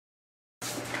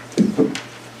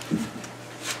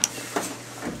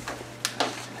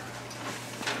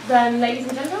Then, ladies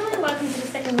and gentlemen, welcome to the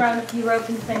second round of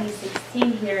Europen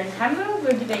 2016 here in Hamburg.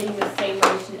 We're debating the same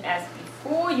motion as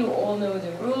before. You all know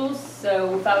the rules,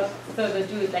 so without further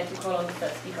ado, I'd like to call on the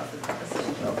first speaker of the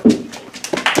proposition to open the debate.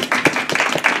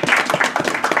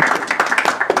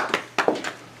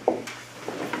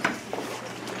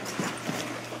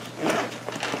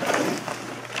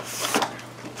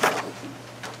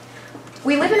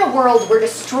 We live in a world where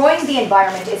destroying the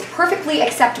environment is perfectly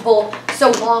acceptable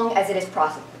so long as it is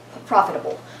profitable.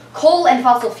 Coal and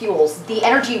fossil fuels, the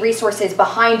energy resources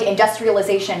behind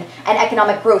industrialization and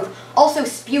economic growth, also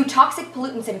spew toxic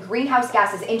pollutants and greenhouse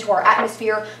gases into our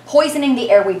atmosphere, poisoning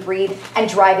the air we breathe and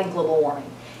driving global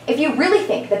warming. If you really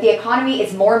think that the economy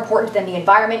is more important than the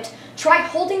environment, try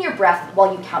holding your breath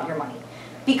while you count your money.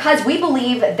 Because we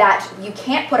believe that you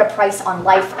can't put a price on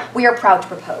life, we are proud to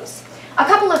propose a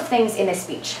couple of things in this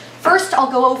speech. First, I'll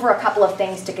go over a couple of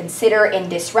things to consider in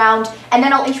this round, and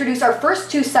then I'll introduce our first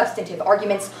two substantive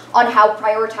arguments on how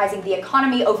prioritizing the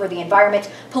economy over the environment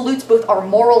pollutes both our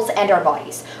morals and our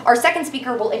bodies. Our second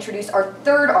speaker will introduce our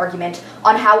third argument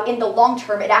on how, in the long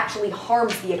term, it actually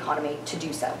harms the economy to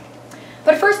do so.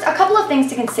 But first, a couple of things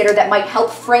to consider that might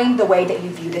help frame the way that you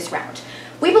view this round.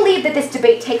 We believe that this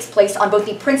debate takes place on both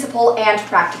the principle and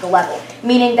practical level,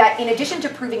 meaning that in addition to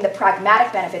proving the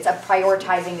pragmatic benefits of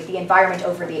prioritizing the environment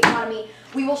over the economy,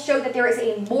 we will show that there is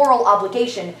a moral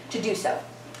obligation to do so.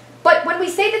 But when we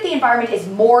say that the environment is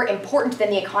more important than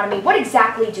the economy, what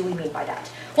exactly do we mean by that?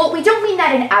 Well, we don't mean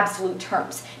that in absolute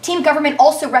terms. Team government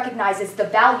also recognizes the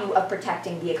value of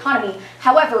protecting the economy.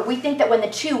 However, we think that when the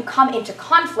two come into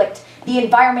conflict, the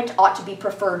environment ought to be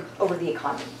preferred over the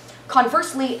economy.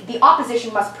 Conversely, the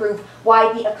opposition must prove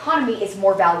why the economy is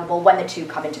more valuable when the two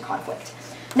come into conflict.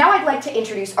 Now I'd like to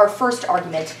introduce our first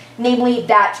argument, namely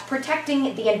that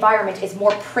protecting the environment is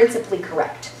more principally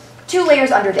correct. Two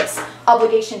layers under this: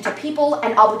 obligation to people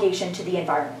and obligation to the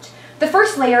environment. The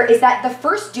first layer is that the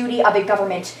first duty of a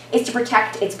government is to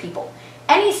protect its people.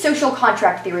 Any social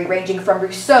contract theory ranging from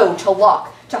Rousseau to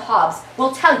Locke to Hobbes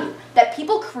will tell you that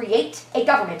people create a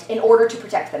government in order to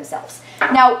protect themselves.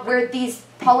 Now, where these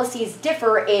policies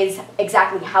differ is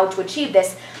exactly how to achieve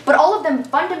this, but all of them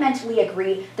fundamentally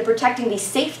agree that protecting the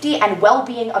safety and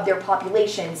well-being of their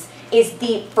populations is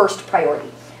the first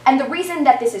priority. And the reason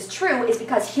that this is true is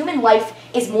because human life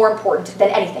is more important than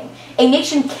anything. A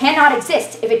nation cannot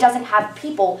exist if it doesn't have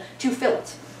people to fill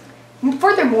it.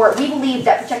 Furthermore, we believe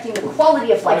that protecting the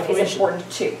quality of life is important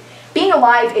too. Being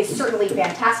alive is certainly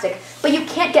fantastic, but you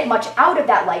can't get much out of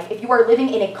that life if you are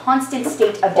living in a constant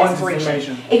state of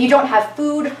desperation. If you don't have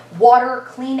food, water,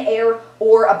 clean air,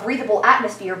 or a breathable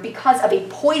atmosphere because of a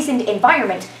poisoned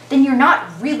environment, then you're not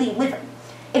really living.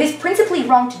 It is principally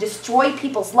wrong to destroy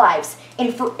people's lives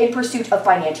in pursuit of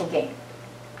financial gain.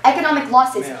 Economic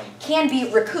losses can be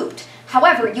recouped.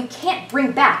 However, you can't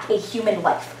bring back a human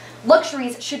life.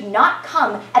 Luxuries should not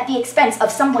come at the expense of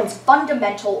someone's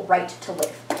fundamental right to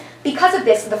live. Because of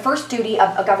this, the first duty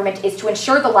of a government is to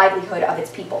ensure the livelihood of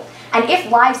its people. And if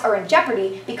lives are in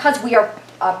jeopardy because we are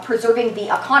preserving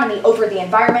the economy over the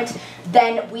environment,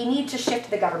 then we need to shift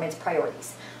the government's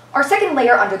priorities. Our second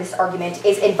layer under this argument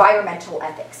is environmental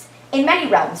ethics. In many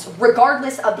realms,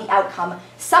 regardless of the outcome,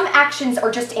 some actions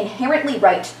are just inherently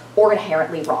right or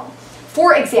inherently wrong.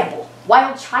 For example,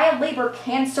 while child labor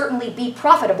can certainly be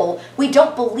profitable, we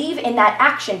don't believe in that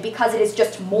action because it is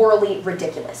just morally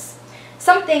ridiculous.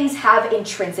 Some things have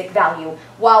intrinsic value,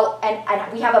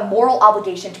 and we have a moral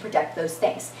obligation to protect those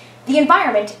things. The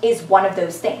environment is one of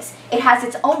those things. It has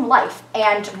its own life,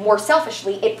 and more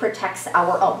selfishly, it protects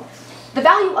our own. The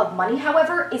value of money,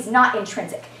 however, is not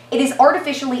intrinsic. It is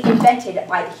artificially invented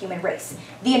by the human race.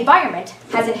 The environment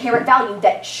has inherent value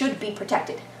that should be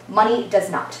protected. Money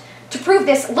does not. To prove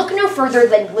this, look no further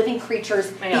than living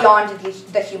creatures beyond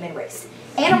the human race.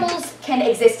 Animals can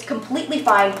exist completely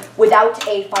fine without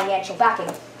a financial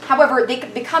backing. However, they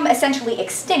could become essentially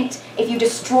extinct if you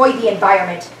destroy the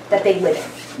environment that they live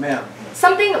in. It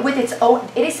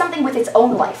is something with its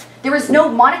own life. There is no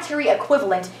monetary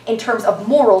equivalent in terms of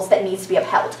morals that needs to be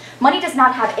upheld. Money does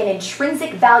not have an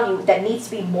intrinsic value that needs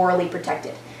to be morally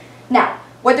protected. Now,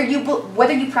 whether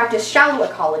you practice shallow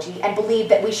ecology and believe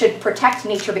that we should protect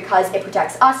nature because it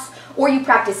protects us, or you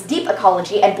practice deep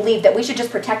ecology and believe that we should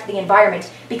just protect the environment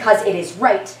because it is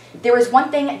right, there is one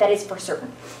thing that is for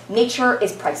certain: nature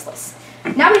is priceless.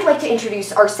 Now we'd like to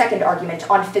introduce our second argument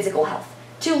on physical health.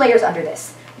 Two layers under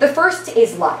this. The first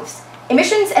is lives.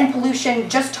 Emissions and pollution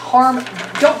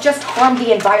don't just harm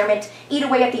the environment, eat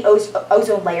away at the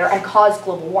ozone layer, and cause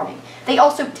global warming. They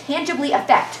also tangibly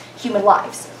affect human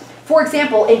lives. For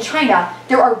example, in China,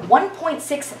 there are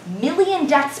 1.6 million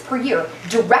deaths per year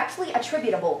directly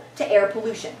attributable to air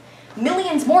pollution.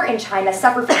 Millions more in China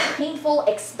suffer from painful,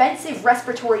 expensive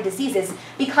respiratory diseases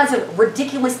because of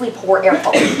ridiculously poor air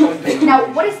quality.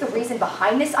 Now, what is the reason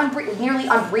behind this nearly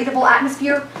unbreathable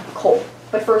atmosphere? Coal.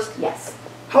 But first, yes.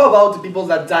 How about the people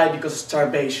that die because of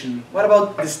starvation? What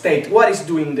about the state? What is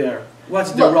doing there?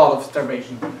 What's the role of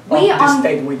starvation? We on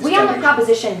the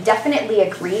proposition definitely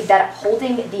agree that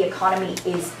upholding the economy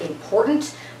is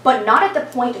important, but not at the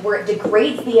point where it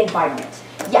degrades the environment.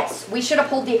 Yes, we should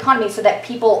uphold the economy so that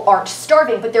people aren't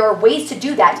starving, but there are ways to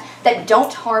do that that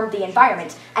don't harm the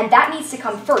environment. And that needs to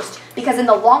come first, because in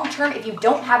the long term, if you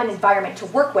don't have an environment to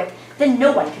work with, then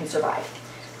no one can survive.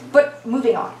 But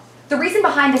moving on. The reason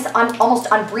behind this almost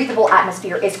unbreathable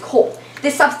atmosphere is coal.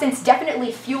 This substance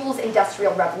definitely fuels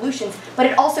industrial revolutions, but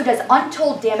it also does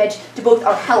untold damage to both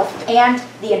our health and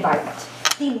the environment.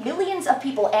 The millions of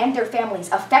people and their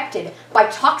families affected by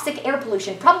toxic air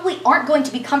pollution probably aren't going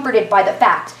to be comforted by the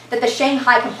fact that the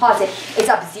Shanghai composite is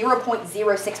up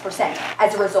 0.06%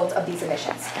 as a result of these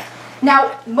emissions.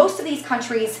 Now, most of these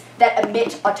countries that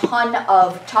emit a ton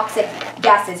of toxic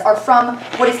gases are from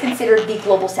what is considered the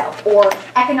global south, or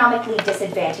economically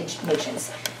disadvantaged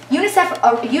nations. A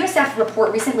UNICEF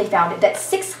report recently found that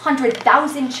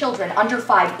 600,000 children under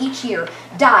 5 each year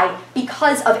die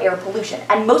because of air pollution,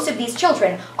 and most of these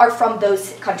children are from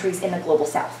those countries in the global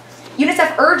south.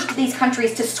 UNICEF urged these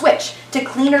countries to switch to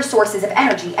cleaner sources of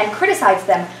energy and criticized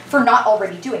them for not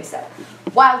already doing so.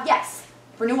 While yes,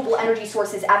 renewable energy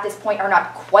sources at this point are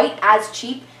not quite as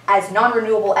cheap as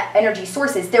non-renewable energy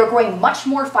sources, they're growing much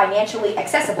more financially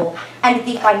accessible, and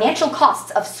the financial costs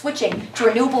of switching to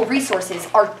renewable resources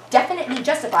are definitely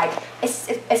justified,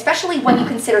 especially when you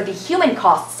consider the human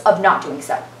costs of not doing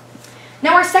so.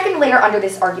 Now, our second layer under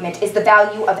this argument is the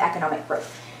value of economic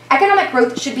growth. Economic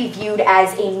growth should be viewed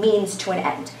as a means to an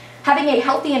end. Having a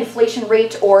healthy inflation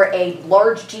rate or a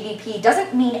large GDP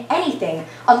doesn't mean anything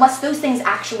unless those things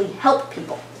actually help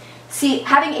people. See,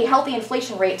 having a healthy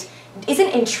inflation rate isn't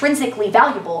intrinsically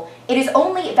valuable. It is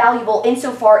only valuable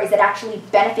insofar as it actually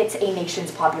benefits a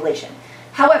nation's population.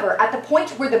 However, at the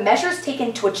point where the measures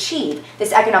taken to achieve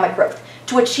this economic growth,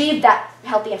 to achieve that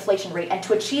healthy inflation rate, and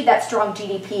to achieve that strong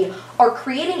GDP are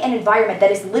creating an environment that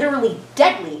is literally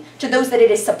deadly to those that it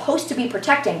is supposed to be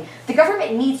protecting, the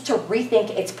government needs to rethink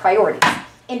its priorities.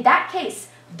 In that case,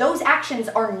 those actions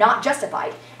are not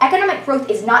justified. Economic growth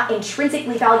is not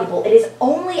intrinsically valuable. It is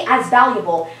only as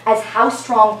valuable as how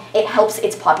strong it helps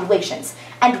its populations.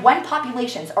 And when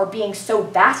populations are being so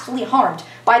vastly harmed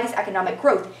by this economic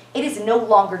growth, it is no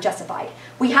longer justified.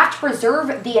 We have to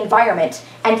preserve the environment,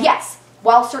 and yes,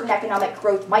 while certain economic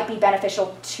growth might be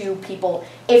beneficial to people,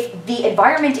 if the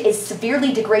environment is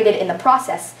severely degraded in the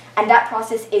process, and that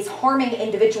process is harming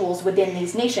individuals within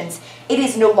these nations, it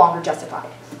is no longer justified.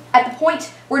 At the point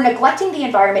where neglecting the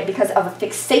environment because of a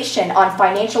fixation on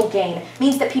financial gain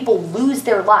means that people lose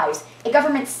their lives, a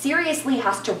government seriously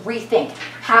has to rethink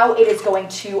how it is going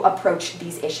to approach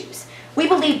these issues. We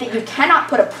believe that you cannot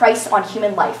put a price on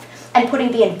human life, and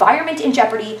putting the environment in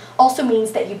jeopardy also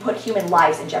means that you put human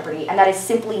lives in jeopardy, and that is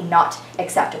simply not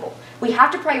acceptable. We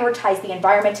have to prioritize the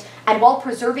environment, and while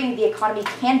preserving the economy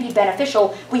can be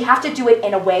beneficial, we have to do it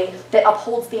in a way that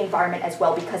upholds the environment as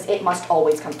well, because it must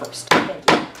always come first. Thank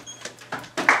you.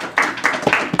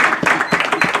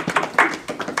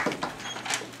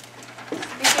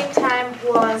 Speaking time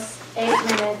was 8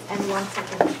 minutes and 1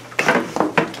 second.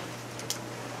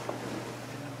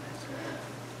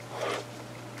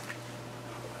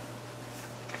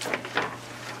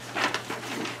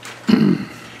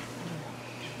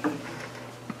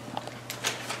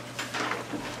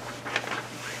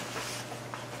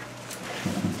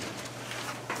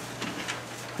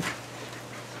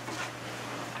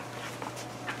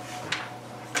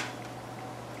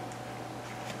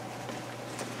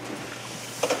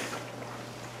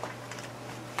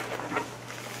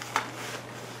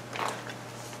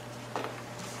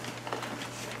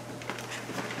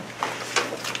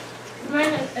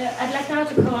 I'd like now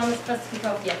to call on the first speaker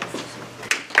of the opposition.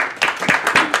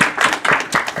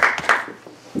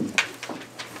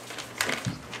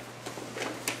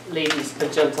 Ladies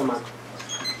and gentlemen,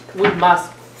 we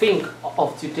must think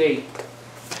of today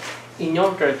in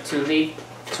order to live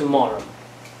tomorrow.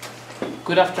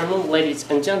 Good afternoon, ladies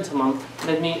and gentlemen.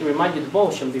 Let me remind you the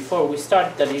motion before we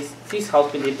start, that is, this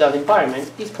House believes that the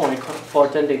environment is more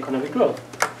important than economic growth.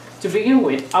 To begin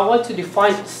with, I want to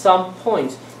define some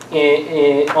points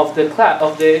of the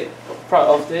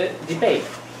debate.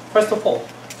 First of all,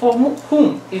 for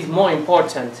whom is more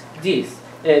important this,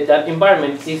 that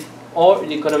environment is or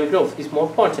the economic growth is more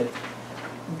important?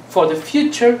 for the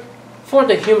future, for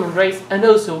the human race, and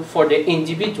also for the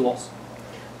individuals.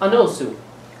 And also,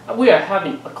 we are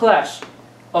having a clash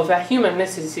of a human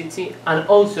necessity and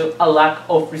also a lack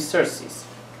of resources.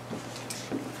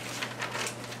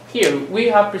 Here we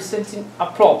are presenting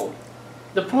a problem.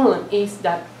 The problem is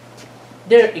that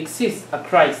there exists a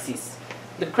crisis.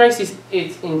 The crisis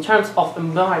is in terms of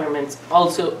environment,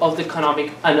 also of the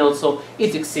economic, and also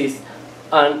it exists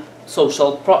a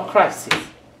social crisis.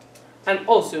 And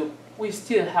also we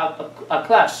still have a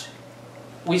clash.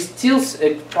 We still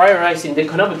prioritizing the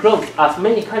economic growth as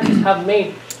many countries have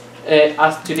made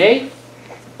as today,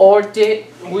 or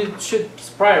we should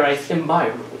prioritize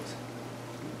environment.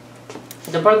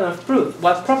 The burden of proof,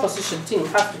 what proposition team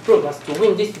has to prove us to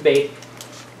win this debate,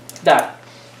 that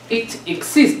it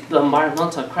exists the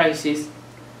environmental crisis,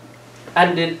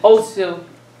 and then also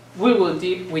we will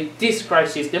deal with this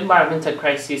crisis, the environmental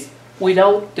crisis,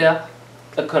 without the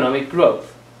economic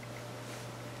growth.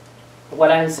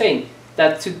 What I'm saying,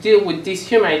 that to deal with this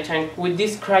humanitarian, with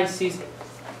this crisis,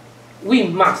 we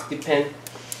must depend,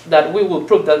 that we will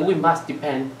prove that we must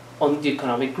depend on the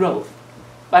economic growth.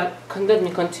 But let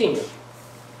me continue.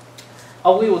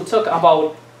 We will talk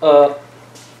about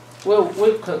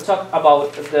we'll talk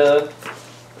about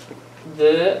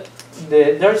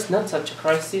there's not such a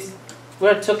crisis.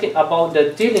 We're talking about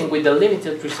the dealing with the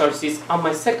limited resources, and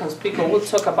my second speaker will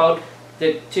talk about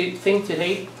the thing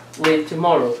today with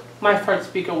tomorrow. My third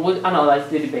speaker will analyze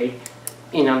the debate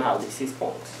in analysis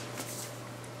points.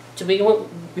 To begin,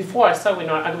 before I start with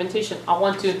our argumentation, I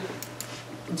want to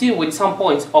deal with some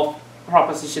points of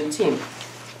proposition team.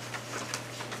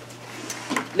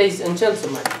 Ladies and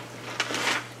gentlemen,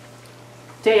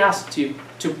 they asked you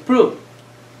to prove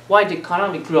why the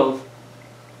economic growth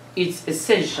is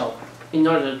essential in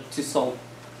order to solve.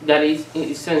 That is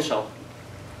essential.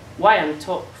 Why I'm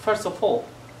talking? First of all,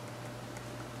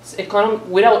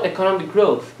 without economic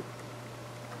growth,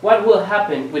 what will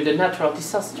happen with the natural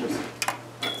disasters?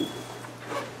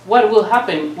 What will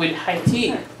happen with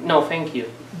Haiti? No, thank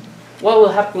you. What will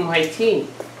happen with Haiti?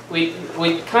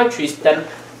 With countries that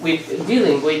with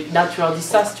dealing with natural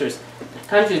disasters,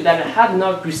 countries that have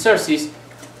no resources.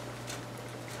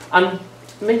 And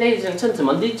ladies and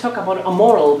gentlemen, they talk about a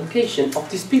moral obligation of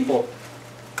these people.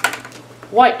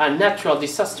 Why a natural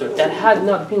disaster that had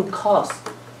not been caused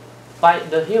by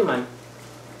the human?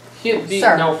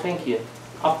 Sir. No, thank you.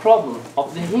 A problem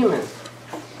of the humans.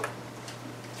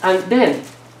 And then,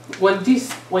 when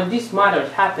this matter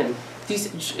happened,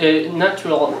 this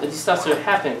natural disaster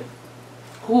happened,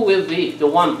 who will be the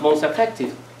one most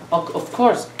affected? Of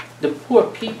course, the poor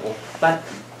people. But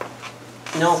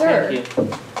no, Sir. thank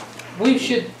you.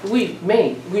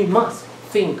 We must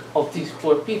think of these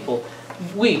poor people.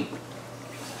 We,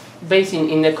 basing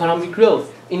in economic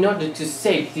growth, in order to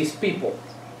save these people.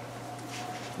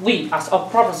 We, as a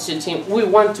proposition team, we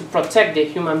want to protect the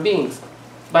human beings.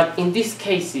 But in these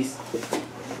cases,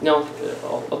 no,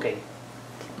 okay.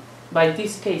 By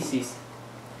these cases,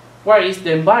 where is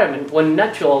the environment when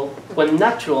natural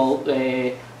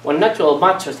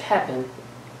matters happen?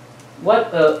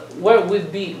 Where will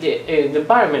be the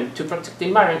environment to protect the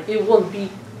environment? It won't be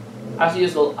as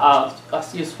useful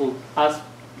as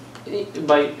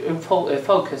by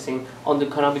focusing on the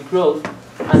economic growth,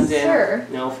 and then Sir.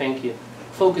 no, thank you.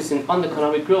 Focusing on the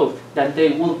economic growth, that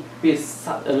they will be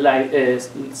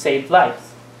save lives.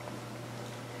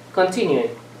 Continuing.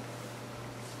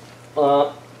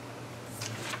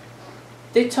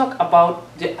 They talk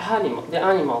about the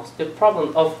animals, the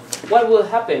problem of what will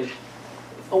happen.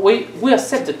 We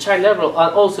accept the child level,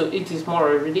 and also it is more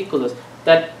ridiculous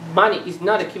that money is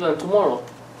not equivalent to moral.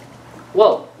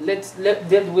 Well,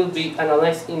 that will be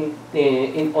analyzed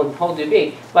on whole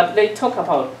debate. But they talk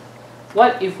about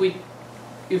what if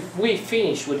we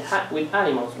finish with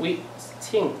animals, we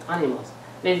extinct animals,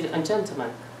 ladies and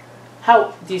gentlemen.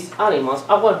 How these animals,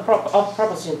 our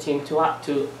proposition team to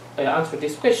answer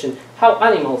this question, how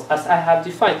animals, as I have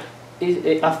defined,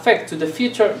 affect to the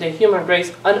future, the human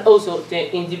race, and also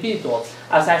the individuals,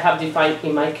 as I have defined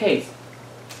in my case.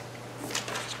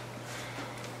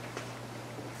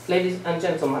 Ladies and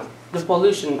gentlemen, the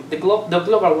pollution, the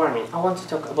global warming. I want to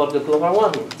talk about the global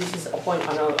warming. This is a point,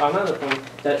 another point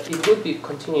that it will be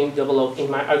continuing to develop in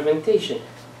my argumentation.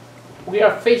 We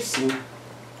are facing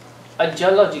a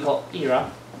geological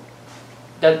era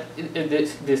that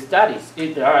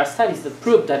there are studies that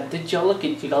prove that the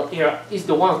geological era is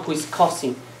the one who is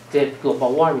causing the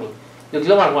global warming. The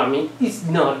global warming is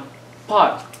not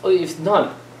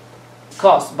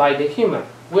caused by the human.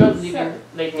 We're living,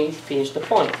 let me finish the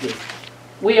point, please.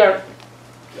 We are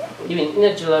living in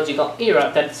a geological era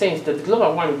that says that the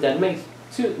global warming that makes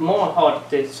more hot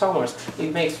the summers,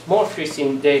 it makes more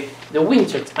freezing the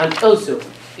winters, and also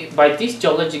by this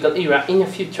geological era in the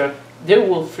future there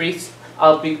will freeze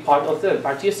a big part of the earth,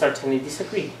 but you certainly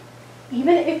disagree.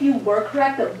 Even if you were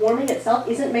correct that warming itself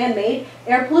isn't man-made,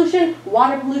 air pollution,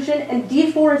 water pollution, and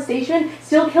deforestation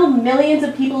still kill millions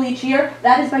of people each year.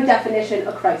 That is by definition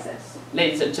a crisis.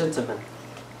 Ladies and gentlemen,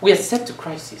 we accept the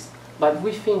crisis, but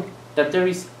we think that there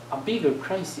is a bigger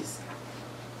crisis.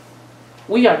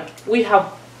 We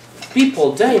have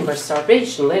people dying by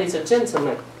starvation, ladies and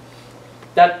gentlemen.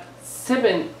 That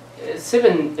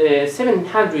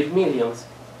 700 millions,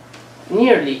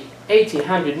 nearly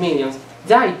 800 millions,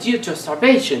 die due to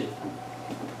starvation.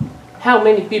 How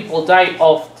many people die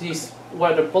of this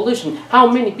water pollution? How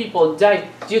many people die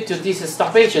due to this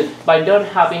starvation by not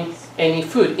having any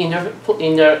food in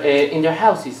their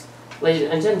houses? Ladies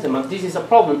and gentlemen, this is a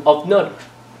problem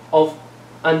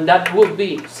and that will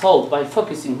be solved by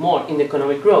focusing more in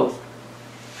economic growth.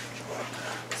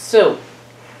 So,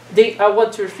 I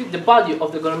want to reflect the value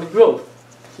of the economic growth.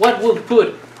 What will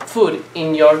put food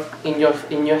in your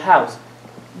house?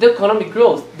 The economic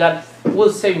growth that will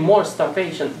save more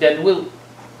starvation, that will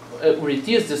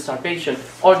reduce the starvation,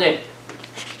 or the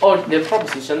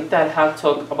proposition that have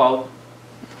talked about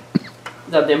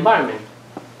the environment,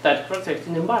 that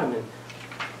protecting the environment.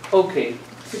 Okay,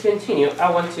 to continue, I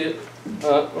want to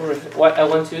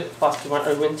pass to my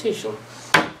argumentation.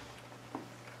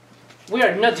 We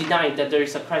are not denying that there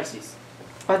is a crisis,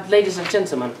 but ladies and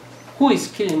gentlemen, who is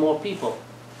killing more people?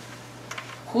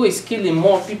 Who is killing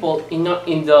more people in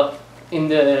the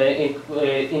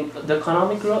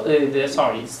economic growth?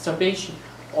 Starvation,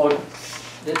 or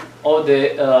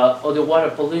the water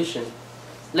pollution.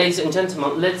 Ladies and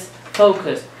gentlemen, let's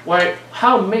focus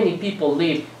how many people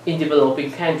live in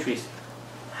developing countries.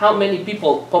 How many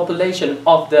population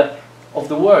of the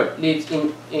world lives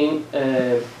in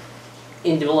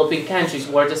developing countries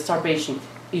where the starvation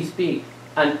is big,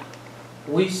 and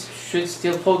we should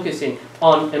still focusing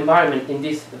on environment in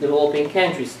these developing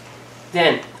countries.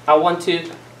 Then I want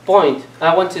to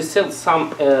set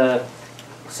some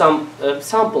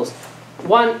samples.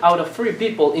 1 out of 3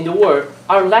 people in the world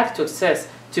are lack to access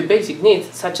to basic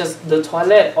needs such as the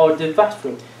toilet or the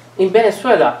bathroom. In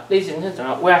Venezuela, ladies and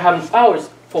gentlemen, we are having hours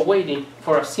for waiting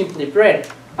for a simple bread,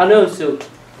 and also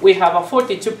we have a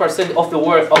 42% of the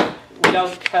world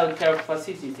without healthcare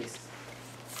facilities.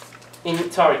 In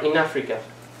Africa.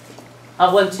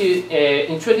 I want to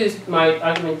introduce my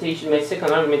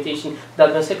second argumentation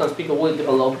that my second speaker will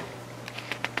develop,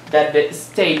 that the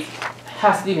state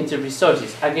has limited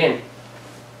resources. Again,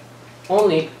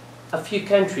 only a few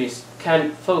countries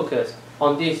can focus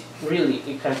on this,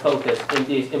 it can focus on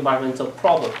this environmental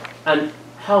problem. And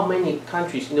how many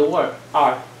countries in the world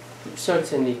are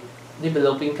certainly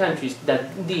developing countries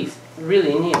that these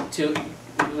really need to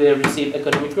receive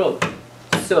economic growth?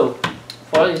 So,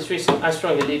 for this reason, I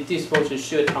strongly believe this motion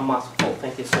should and must fall.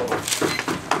 Thank you so much.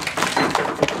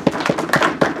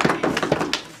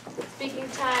 Speaking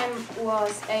time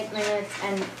was 8 minutes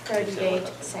and 38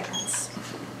 seconds.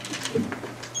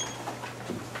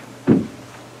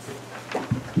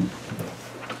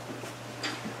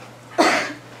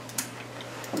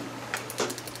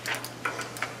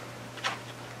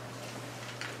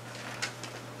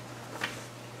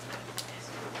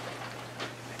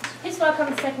 Please welcome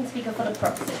the second speaker for the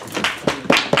proposition.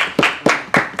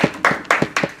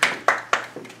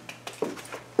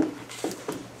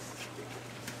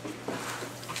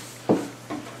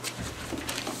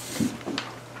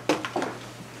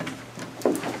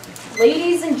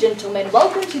 Ladies and gentlemen,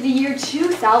 welcome to the year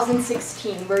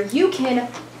 2016, where you can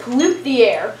pollute the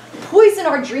air, poison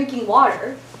our drinking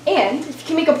water, and if you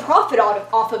can make a profit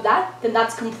off of that, then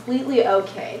that's completely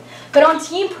okay. But on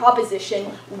team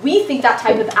proposition, we think that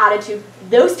type of attitude,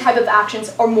 those type of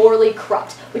actions are morally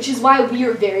corrupt, which is why we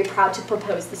are very proud to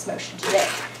propose this motion today.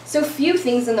 So a few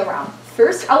things in the round.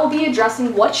 First, I will be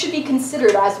addressing what should be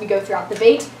considered as we go throughout the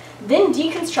debate, then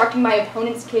deconstructing my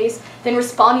opponent's case, then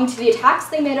responding to the attacks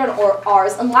they made on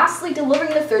ours, and lastly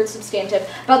delivering the third substantive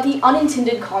about the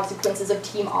unintended consequences of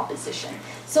team opposition.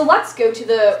 So let's go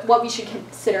to what we should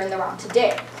consider in the round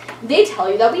today. They tell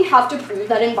you that we have to prove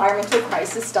that environmental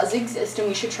crisis does exist and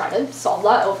we should try to solve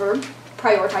that over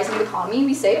prioritizing the economy.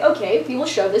 We say, okay, we will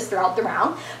show this throughout the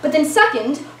round. But then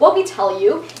second, what we tell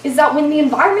you is that when the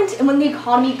environment and when the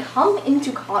economy come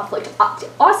into conflict,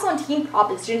 us on team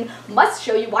proposition must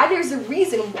show you why there's a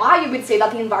reason why you would say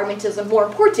that the environment is more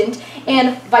important,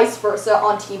 and vice versa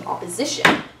on team opposition.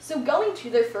 So going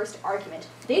to their first argument,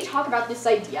 they talk about this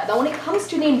idea that when it comes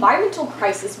to the environmental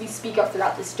crisis we speak of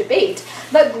throughout this debate,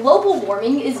 that global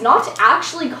warming is not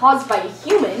actually caused by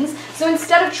humans, so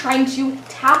instead of trying to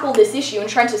tackle this issue and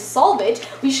trying to solve it,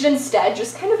 we should instead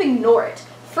just kind of ignore it.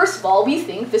 First of all, we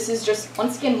think this is just,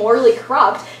 once again, morally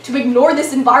corrupt to ignore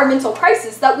this environmental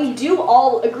crisis that we do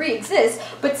all agree exists.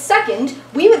 But second,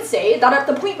 we would say that at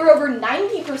the point where over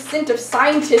 90% of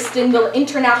scientists in the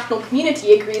international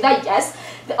community agree that yes,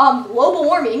 global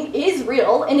warming is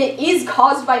real and it is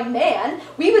caused by man,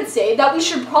 we would say that we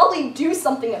should probably do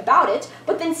something about it.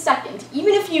 But then second,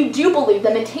 even if you do believe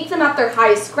them and take them at their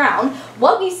highest ground,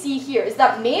 what we see here is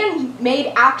that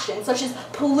man-made actions such as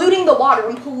polluting the water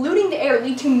and polluting the air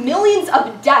lead to millions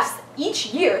of deaths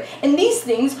each year, and these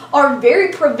things are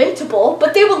very preventable,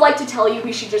 but they would like to tell you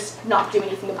we should just not do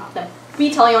anything about them.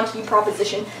 We tell you on TV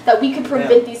proposition that we could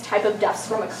prevent these type of deaths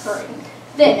from occurring.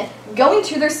 Then, going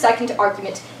to their second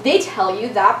argument, they tell you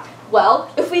that,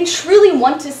 well, if we truly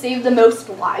want to save the most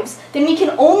lives, then we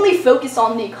can only focus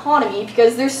on the economy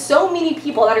because there's so many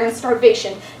people that are in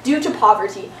starvation due to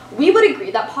poverty. We would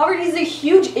agree that poverty is a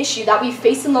huge issue that we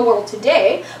face in the world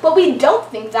today, but we don't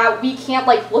think that we can't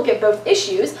look at both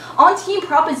issues. On team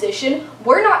proposition,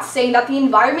 we're not saying that the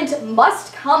environment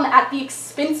must come at the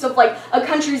expense of a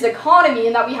country's economy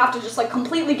and that we have to just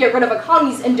completely get rid of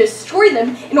economies and destroy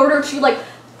them in order to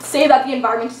say that the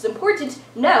environment is important.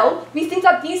 No, we think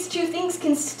that these two things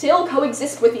can still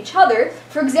coexist with each other.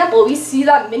 For example, we see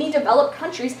that many developed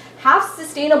countries have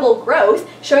sustainable growth,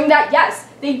 showing that yes,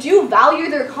 they do value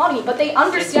their economy, but they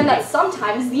understand that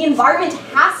sometimes the environment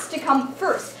has to come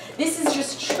first. This is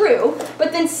just true.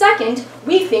 But then second,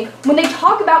 we think when they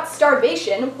talk about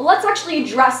starvation, well, let's actually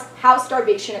address how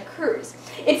starvation occurs.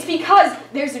 It's because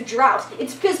there's a drought.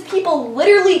 It's because people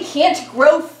literally can't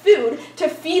grow food to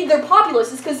feed their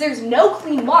populace. It's because there's no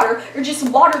clean water or just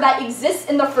water that exists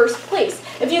in the first place.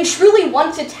 If you truly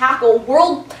want to tackle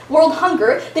world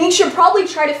hunger, then you should probably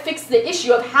try to fix the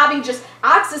issue of having just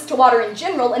access to water in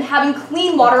general and having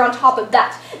clean water on top of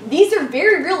that. These are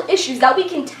very real issues that we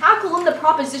can tackle in the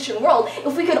proposition world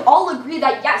if we could all agree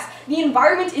that yes, the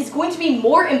environment is going to be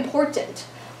more important.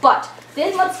 But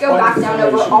then let's go back down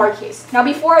over our case. Now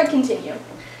before I continue.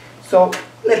 So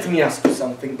let me ask you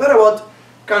something. What about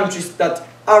countries that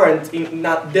aren't in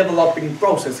that developing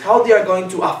process? How they are going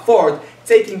to afford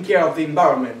taking care of the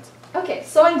environment? Okay,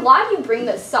 so I'm glad you bring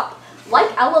this up. Like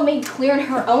Ella made clear in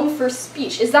her own first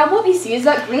speech, is that what we see is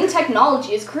that green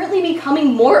technology is currently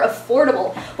becoming more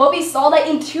affordable. What we saw that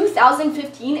in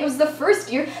 2015, it was the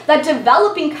first year that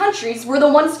developing countries were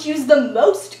the ones to use the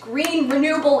most green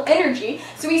renewable energy.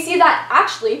 So we see that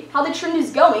actually, how the trend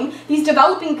is going, these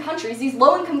developing countries, these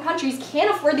low-income countries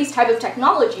can't afford these type of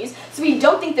technologies, so we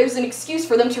don't think there's an excuse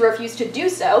for them to refuse to do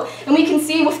so. And we can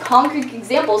see with concrete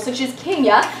examples, such as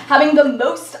Kenya having the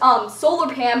most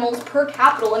solar panels per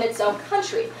capita in its own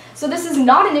country. So this is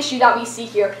not an issue that we see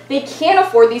here. They can't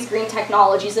afford these green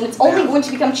technologies, and it's only going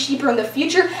to become cheaper in the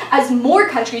future as more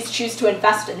countries choose to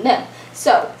invest in them.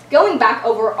 So, going back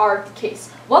over our case,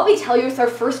 what we tell you with our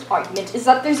first argument is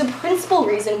that there's a principal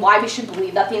reason why we should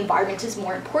believe that the environment is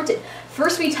more important.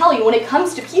 First, we tell you when it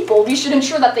comes to people, we should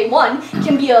ensure that they, one,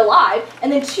 can be alive,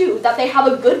 and then two, that they have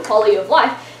a good quality of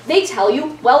life. They tell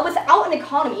you, well, without an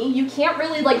economy, you can't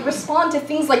really respond to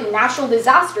things like natural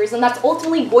disasters, and that's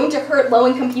ultimately going to hurt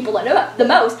low-income people the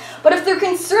most. But if they're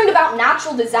concerned about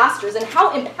natural disasters and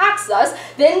how it impacts us,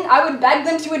 then I would beg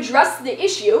them to address the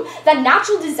issue that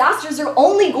natural disasters are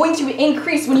only going to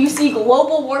increase when you see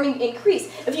global warming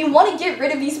increase. If you want to get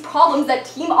rid of these problems that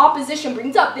team opposition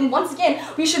brings up, then once again,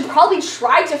 we should probably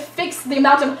try to fix the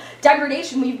amount of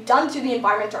degradation we've done to the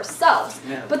environment ourselves.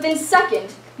 Yeah. But then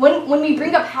second, when we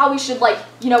bring up how we should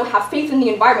have faith in the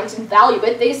environment and value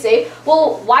it, they say,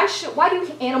 well, why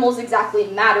do animals exactly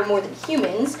matter more than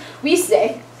humans? We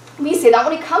say that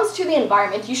when it comes to the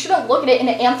environment, you shouldn't look at it in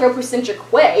an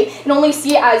anthropocentric way and only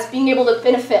see it as being able to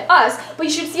benefit us, but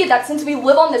you should see it that since we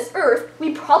live on this earth,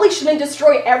 we probably shouldn't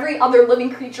destroy every other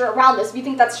living creature around us. We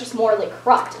think that's just morally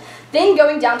corrupt. Then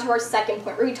going down to our second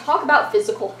point, where we talk about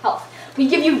physical health. We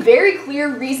give you very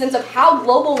clear reasons of how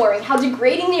global warming, how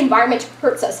degrading the environment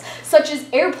hurts us, such as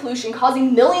air pollution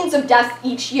causing millions of deaths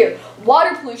each year,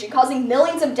 water pollution causing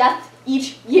millions of deaths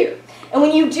each year. And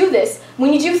when you do this,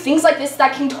 when you do things like this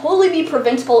that can totally be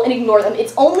preventable and ignore them,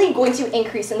 it's only going to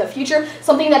increase in the future,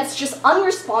 something that's just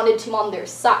unresponded to on their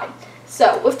side.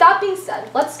 So, with that being said,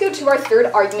 let's go to our third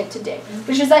argument today,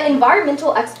 which is that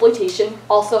environmental exploitation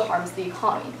also harms the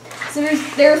economy. So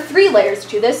there are three layers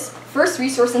to this. First,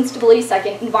 resource instability.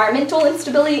 Second, environmental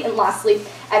instability. And lastly,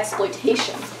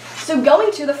 exploitation. So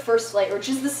going to the first layer, which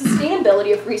is the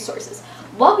sustainability of resources.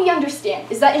 what we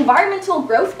understand is that environmental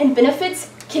growth and benefits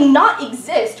cannot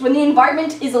exist when the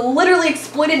environment is literally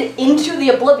exploited into the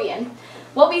oblivion.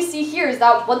 What we see here is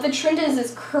that what the trend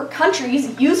is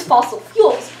countries use fossil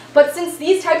fuels, but since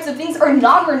these types of things are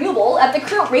non-renewable, at the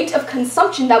current rate of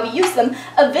consumption that we use them,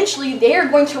 eventually they are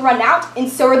going to run out, and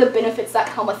so are the benefits that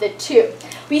come with it too.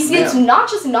 We see it's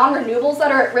not just non-renewables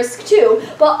that are at risk too,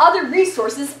 but other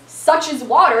resources such as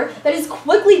water that is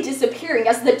quickly disappearing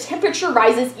as the temperature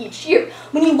rises each year.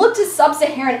 When you look to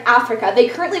sub-Saharan Africa, they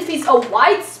currently face a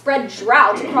widespread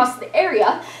drought across the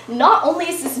area. Not only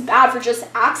is this bad for just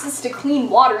access to clean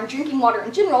water and drinking water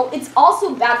in general, it's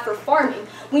also bad for farming.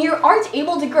 When you aren't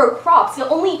able to grow crops, it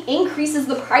only increases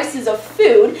the prices of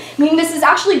food, meaning this is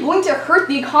actually going to hurt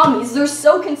the economies they're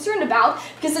so concerned about,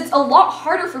 because it's a lot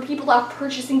harder for people to have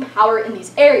purchasing power in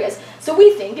these areas. So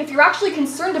we think if you're actually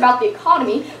concerned about the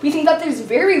economy, we think that there's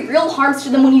very real harms to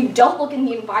them when you don't look in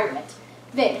the environment.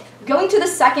 Then, going to the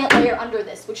second layer under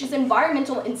this, which is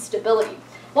environmental instability.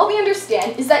 What we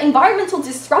understand is that environmental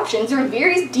disruptions are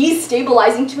very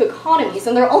destabilizing to economies,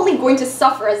 and they're only going to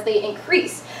suffer as they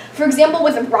increase. For example,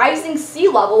 with rising sea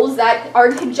levels that are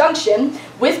in conjunction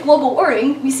with global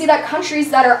warming, we see that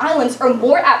countries that are islands are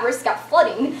more at risk at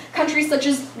flooding. Countries such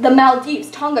as the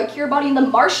Maldives, Tonga, Kiribati, and the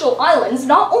Marshall Islands,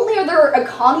 not only are their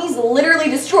economies literally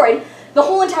destroyed, the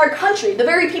whole entire country, the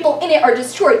very people in it are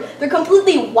destroyed. They're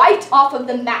completely wiped off of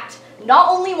the map. Not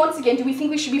only, once again, do we think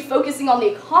we should be focusing on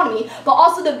the economy, but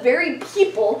also the very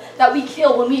people that we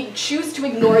kill when we choose to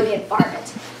ignore the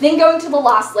environment. Then going to the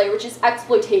last layer, which is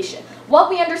exploitation. What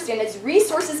we understand is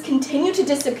resources continue to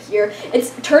disappear,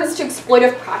 it turns to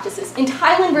exploitive practices. In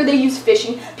Thailand, where they use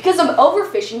fishing, because of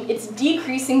overfishing, it's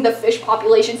decreasing the fish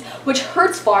populations, which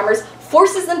hurts farmers,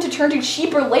 forces them to turn to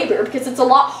cheaper labor, because it's a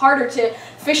lot harder to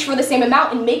fish for the same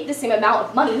amount and make the same amount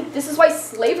of money. This is why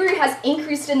slavery has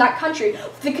increased in that country,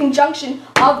 with the conjunction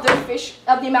of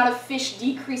the amount of fish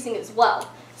decreasing as well.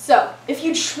 So, if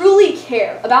you truly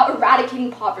care about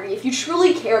eradicating poverty, if you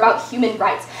truly care about human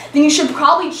rights, then you should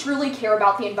probably truly care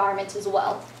about the environment as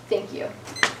well. Thank you.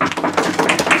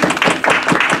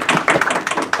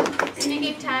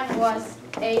 Speaking time was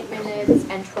 8 minutes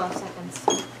and 12 seconds.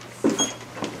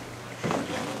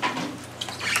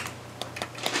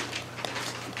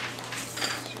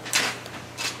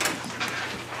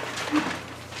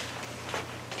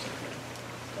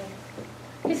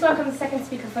 Please welcome the second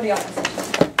speaker for the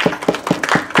opposition.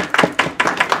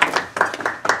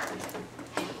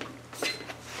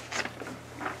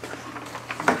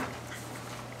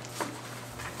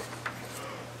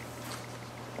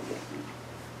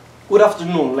 Good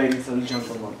afternoon, ladies and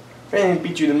gentlemen. Let me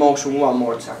pitch you the motion one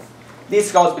more time.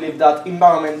 This House believes that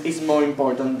environment is more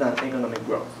important than economic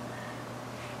growth.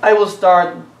 I will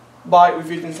start by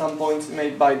refuting some points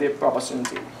made by the proposition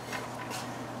team.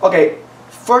 Okay,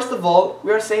 first of all,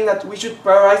 we are saying that we should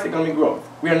prioritize economic growth.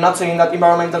 We are not saying that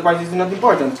environmental crisis is not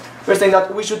important. We are saying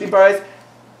that we should prioritize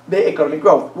the economic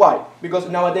growth. Why? Because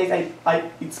nowadays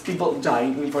it's people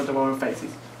dying in front of our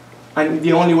faces. And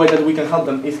the only way that we can help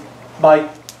them is by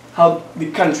help the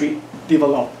country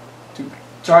develop, to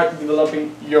start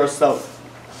developing yourself.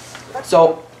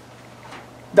 So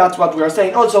that's what we are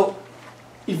saying. Also,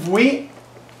 if we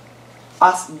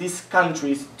ask these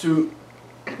countries to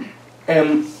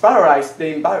prioritize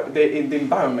the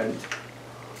environment,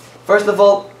 first of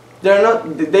all,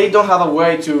 they don't have a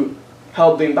way to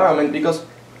help the environment because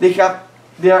they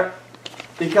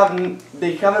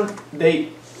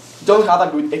don't have a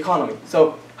good economy.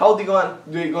 So how are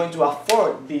they going to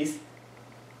afford this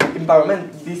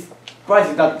environment, this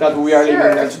crisis that we are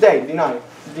living in today?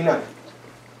 Deny.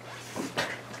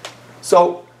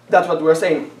 So that's what we're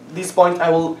saying. This point I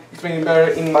will explain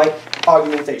better in my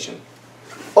argumentation.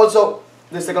 Also,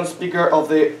 the second speaker of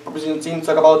the opposition team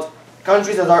talked about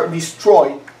countries that are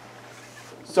destroyed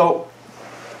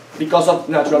because of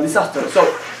natural disaster. So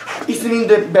isn't it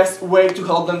the best way to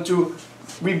help them to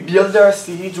rebuild their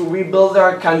city, to rebuild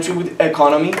their country with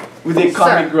economic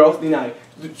growth,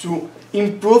 to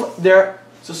improve their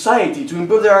society, to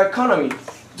improve their economy?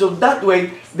 So that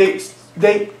way they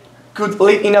could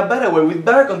live in a better way, with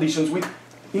better conditions,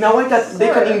 in a way that they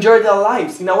can enjoy their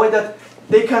lives, in a way that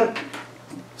they can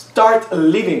start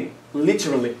living,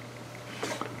 literally.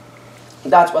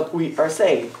 That's what we are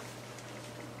saying.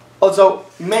 Also,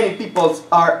 many people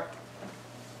are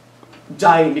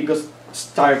dying because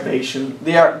starvation.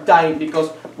 They are dying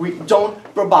because we don't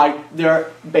provide their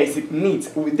basic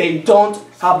needs. They don't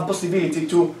have the possibility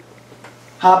to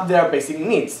have their basic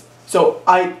needs. So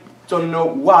I don't know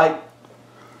why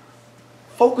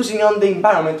focusing on the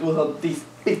environment will help these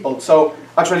people. So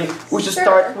actually we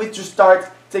should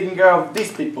start taking care of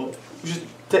these people. We should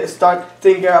start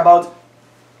thinking about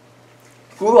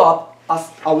grow up as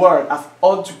a world, as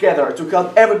all together, to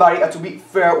help everybody and to be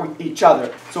fair with each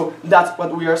other. So that's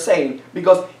what we are saying.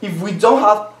 Because if we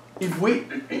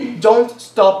don't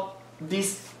stop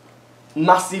these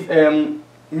massive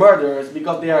murders,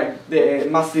 because they are the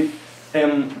massive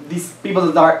these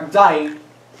people that are dying.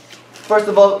 First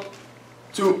of all,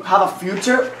 to have a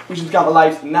future, we should have a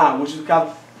life now. We should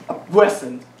have a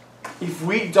present. If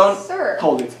we don't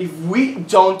hold it, if we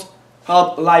don't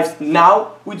have lives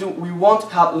now, we won't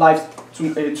have lives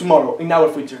tomorrow in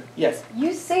our future. Yes.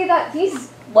 You say that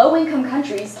these low-income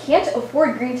countries can't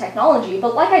afford green technology,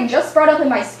 but like I just brought up in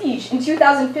my speech, in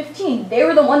 2015, they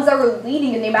were the ones that were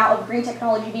leading in the amount of green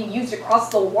technology being used across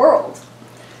the world.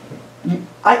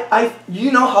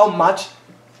 You know how much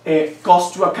it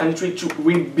costs to a country to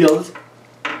rebuild?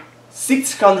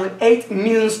 $608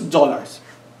 million.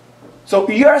 So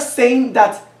you are saying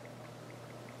that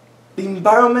the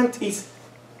environment is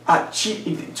a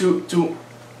cheap, to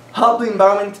help the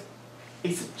environment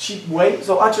is a cheap way?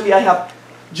 So actually I have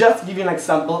just given an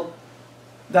example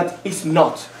that is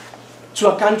not.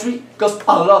 To a country costs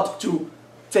a lot to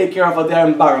take care of their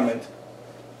environment.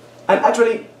 And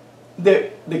actually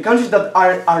the countries that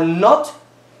are not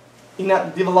in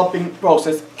a developing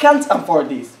process can't afford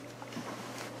this.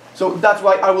 So that's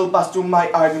why I will pass to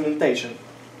my argumentation.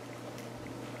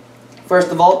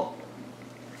 First of all,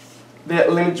 the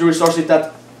limited resources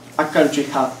that a country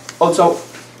has. Also,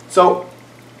 so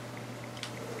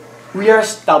we are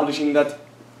establishing that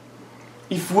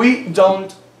if we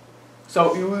don't,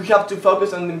 so we have to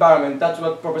focus on the environment. That's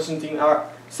what Proposition are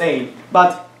saying.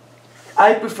 But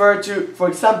I prefer to, for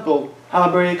example, have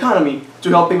a better economy, to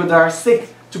help people that are sick,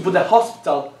 to put a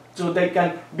hospital so they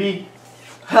can be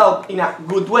helped in a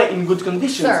good way, in good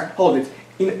conditions. Sir. Hold it.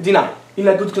 In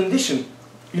a good condition.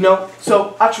 You know?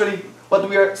 So actually, what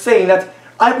we are saying that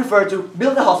I prefer to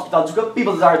build a hospital to help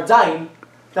people that are dying,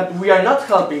 that we are not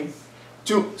helping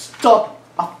to stop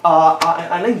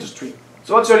an industry.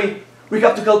 So actually, we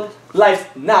have to help lives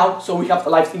now, so we have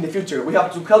lives in the future. We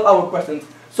have to help our present,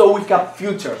 so we have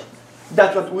future.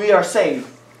 That's what we are saying.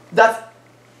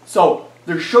 So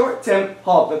the short-term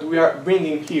help that we are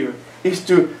bringing here is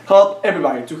to help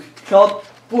everybody, to help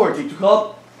poverty, to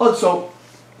help also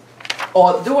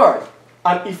all the world.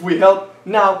 And if we help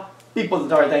now people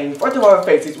that are dying in front of our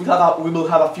faces, we will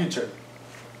have a future.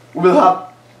 We will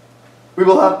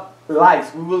have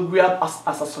lives. We will grow up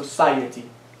as a society,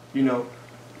 you know.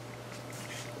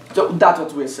 So that's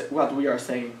what we are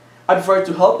saying. I prefer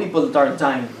to help people that are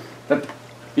dying, that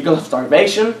because of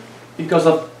starvation, because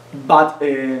of bad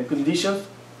conditions.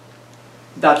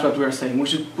 That's what we are saying. We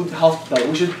should put hospital.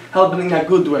 We should help them in a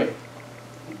good way.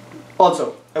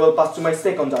 Also, I will pass to my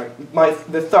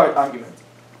the third argument.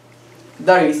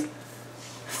 That is,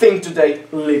 think today,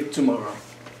 live tomorrow.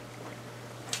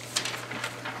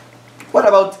 What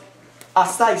about,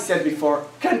 as I said before,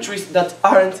 countries that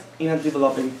aren't in a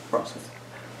developing process?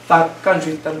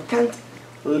 Countries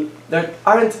that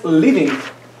aren't living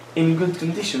in good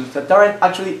conditions, that aren't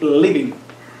actually living.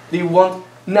 They have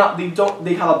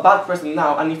a bad present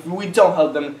now, and if we don't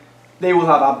help them, they will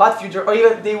have a bad future, or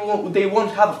even they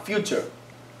won't have a future.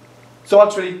 So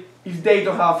actually, if they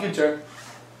don't have a future,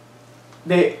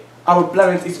 our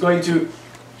planet is going to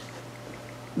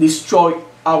destroy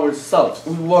ourselves.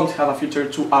 We won't have a future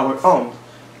to our own.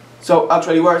 So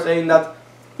actually, we're saying that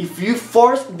if you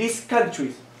force these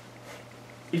countries,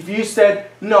 if you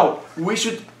said, no, we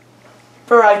should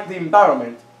prioritize the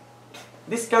environment,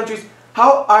 these countries,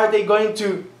 how are they going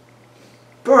to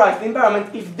prioritize the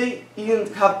environment if they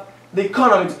even have the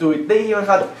economy to do it? They even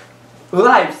have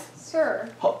lives. Sir.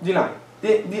 Denied.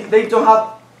 They don't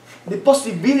have the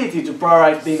possibility to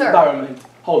prioritize the environment.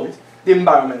 Hold it. The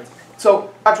environment.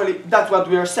 So actually, that's what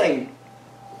we are saying.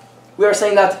 We are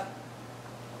saying that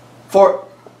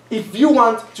if you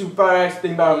want to prioritize the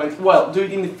environment, well, do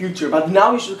it in the future. But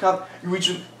now we should help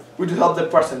the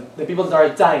present, the people that are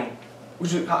dying. We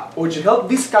should help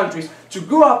these countries to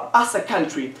grow up as a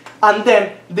country, and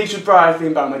then they should prioritize the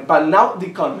environment. But now the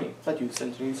economy, that you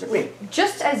essentially disagree.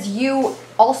 Just as you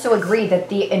also agree that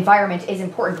the environment is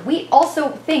important, we also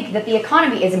think that the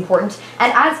economy is important,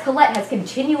 and as Colette has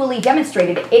continually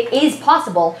demonstrated, it is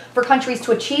possible for countries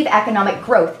to achieve economic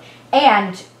growth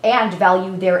and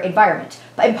value their environment.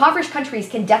 But impoverished countries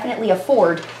can definitely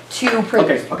afford to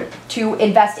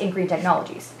invest in green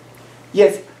technologies.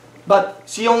 Yes, but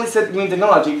she only said green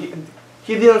technology.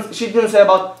 She didn't say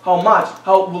about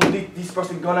how will this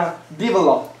process gonna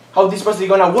develop, how this process is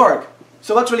gonna work.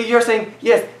 So actually you're saying,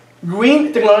 yes,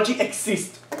 green technology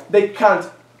exists. They can't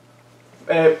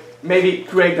maybe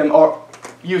create them or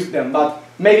use them, but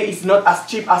maybe it's not as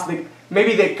cheap as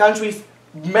maybe the country is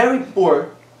very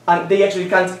poor and they actually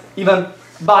can't even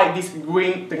buy these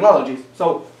green technologies.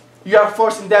 So you are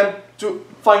forcing them to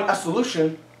find a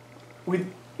solution with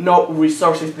no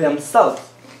resources themselves.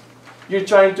 You're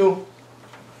trying to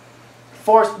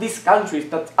force these countries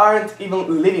that aren't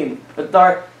even living, that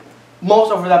are,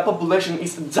 most of the population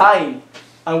is dying,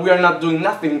 and we are not doing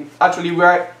nothing. Actually,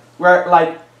 we're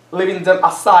like leaving them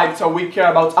aside so we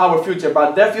care about our future,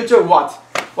 but their future, what?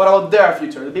 What about their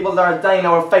future? The people that are dying in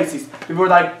our faces, people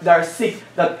that are sick,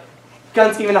 that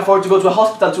can't even afford to go to a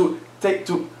hospital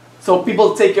so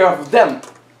people take care of them.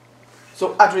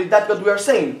 So actually that's what we are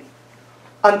saying.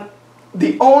 And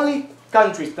the only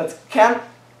countries that can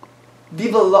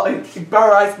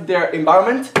prioritize their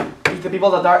environment is the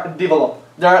people that are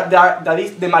developed. That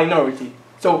is the minority.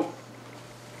 So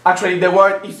actually the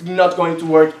world is not going to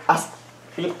work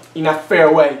in a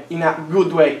fair way, in a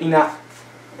good way, in a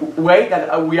way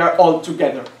that we are all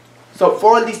together. So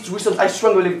for all these reasons, I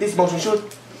strongly believe this motion should,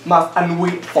 must, and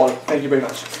will fall. Thank you very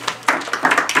much.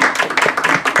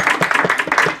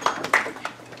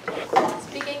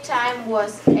 Speaking time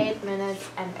was 8 minutes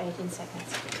and 18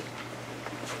 seconds.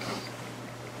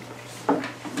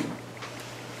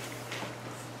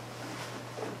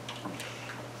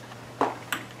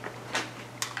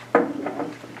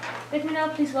 Let me now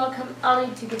please welcome Ali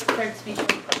to give the third speech.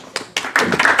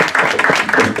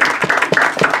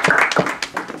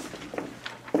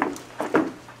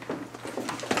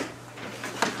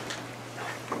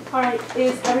 Alright,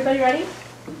 is everybody ready?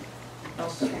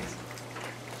 Okay.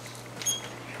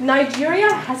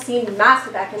 Nigeria has seen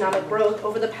massive economic growth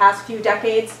over the past few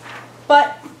decades,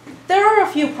 but there are a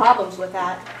few problems with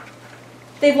that.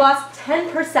 They've lost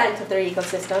 10% of their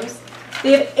ecosystems.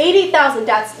 They have 80,000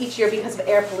 deaths each year because of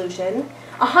air pollution,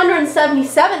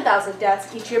 177,000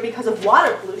 deaths each year because of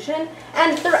water pollution,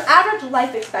 and their average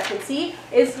life expectancy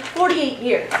is 48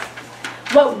 years.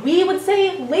 What we would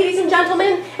say, ladies and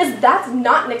gentlemen, is that's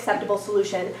not an acceptable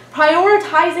solution.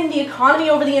 Prioritizing the economy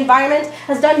over the environment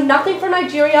has done nothing for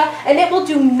Nigeria, and it will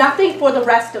do nothing for the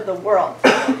rest of the world.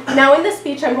 Now, in this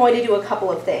speech, I'm going to do a couple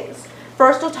of things.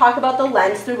 First, we'll talk about the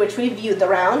lens through which we viewed the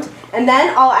round, and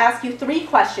then I'll ask you 3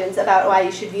 questions about why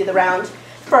you should view the round.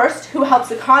 First, who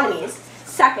helps economies?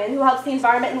 Second, who helps the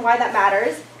environment and why that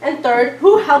matters? And third,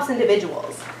 who helps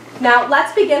individuals? Now,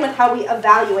 let's begin with how we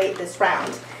evaluate this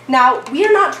round. Now, we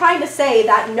are not trying to say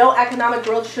that no economic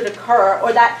growth should occur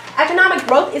or that economic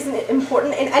growth isn't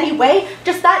important in any way,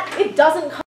 just that it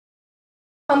doesn't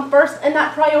come first and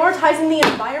that prioritizing the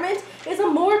environment is a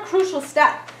more crucial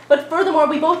step. But furthermore,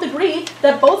 we both agree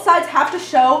that both sides have to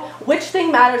show which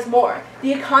thing matters more,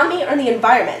 the economy or the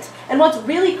environment. And what's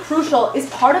really crucial is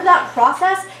part of that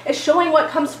process is showing what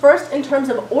comes first in terms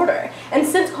of order. And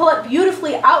since Colette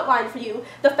beautifully outlined for you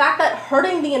the fact that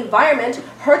hurting the environment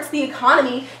hurts the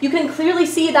economy, you can clearly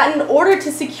see that in order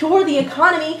to secure the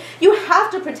economy, you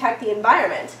have to protect the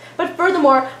environment. But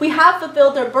furthermore, we have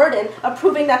fulfilled their burden of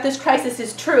proving that this crisis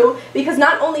is true, because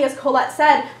not only, as Colette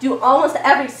said, do almost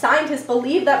every scientist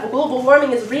believe that global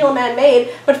warming is real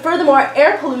man-made, but furthermore,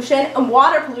 air pollution and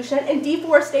water pollution and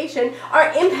deforestation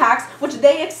are impacts which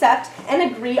they accept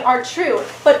and agree are true.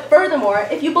 But furthermore,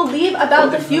 if you believe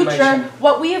about the future,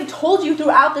 what we have told you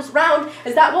throughout this round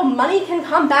is that while money can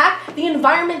come back, the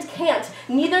environment can't.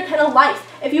 Neither can a life.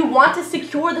 If you want to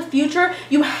secure the future,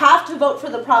 you have to vote for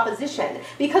the proposition.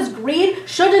 Because greed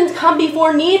shouldn't come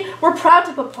before need, we're proud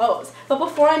to propose. But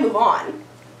before I move on.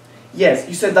 Yes,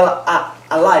 you said that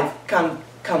a life can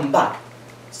come back.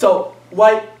 So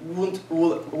why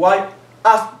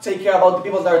us take care about the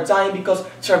people that are dying because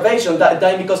starvation, that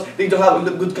dying because they don't have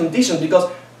good conditions, because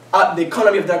the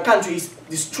economy of their country is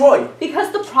destroyed?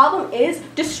 Because the problem is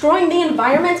destroying the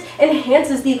environment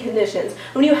enhances the conditions.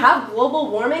 When you have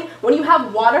global warming, when you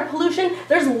have water pollution,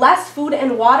 there's less food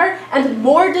and water and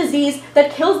more disease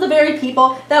that kills the very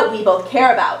people that we both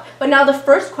care about. But now the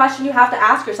first question you have to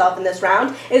ask yourself in this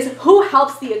round is who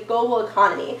helps the global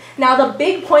economy? Now the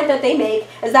big point that they make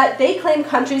is that they claim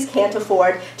countries can't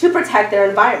afford to protect their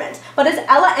environment. But as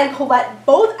Ella and Colette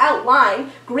both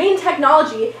outline, green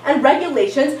technology and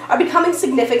regulations are becoming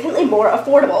significantly more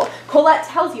affordable. Colette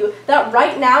tells you that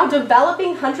right now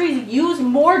developing countries use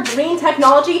more green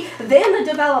technology than the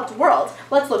developed world.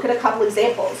 Let's look at a couple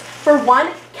examples. For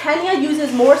one, Kenya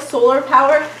uses more solar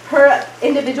power per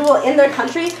individual in their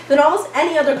country than almost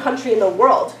any other country in the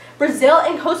world. Brazil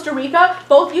and Costa Rica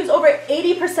both use over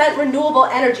 80% renewable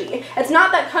energy. It's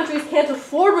not that countries can't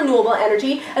afford renewable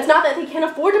energy. It's not that they can't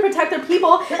afford to protect their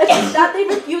people. It's just that they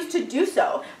refuse to do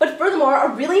so. But furthermore,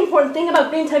 a really important thing about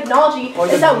green technology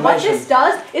is that what this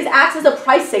does is acts as a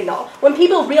price signal. When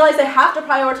people realize they have to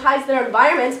prioritize their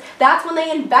environments, that's when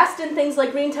they invest in things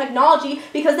like green technology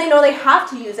because they know they have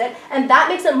to use it, and that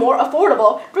makes it more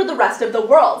affordable for the rest of the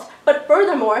world. But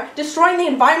furthermore, destroying the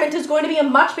environment is going to be a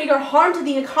much bigger harm to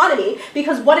the economy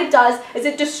because what it does is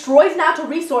it destroys natural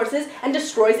resources and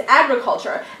destroys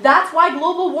agriculture. That's why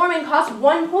global warming costs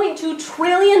 $1.2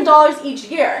 trillion each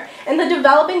year. In the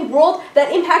developing world,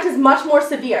 that impact is much more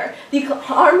severe. The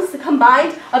harms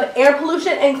combined of air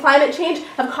pollution and climate change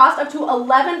have cost up to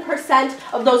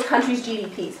 11% of those countries'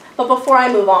 GDPs. But before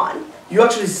I move on, you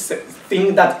actually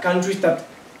think that countries that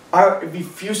are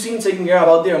refusing taking care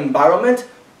about their environment,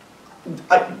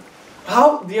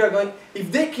 how they are going,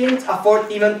 if they can't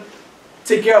afford even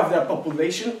take care of their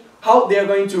population, how they are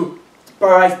going to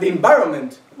prioritize the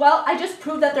environment? Well, I just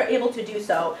proved that they're able to do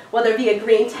so, whether via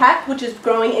green tech, which is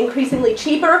growing increasingly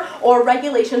cheaper, or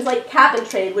regulations like cap and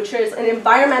trade, which is an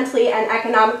environmentally and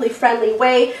economically friendly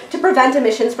way to prevent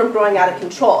emissions from growing out of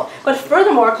control. But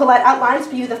furthermore, Colette outlines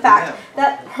for you the fact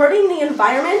that hurting the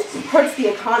environment hurts the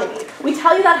economy. We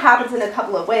tell you that happens in a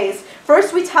couple of ways.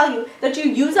 First, we tell you that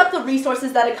you use up the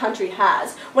resources that a country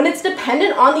has. When it's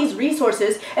dependent on these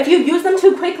resources, if you use them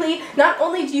too quickly, not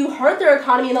only do you hurt their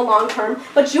economy in the long term,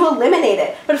 but you eliminate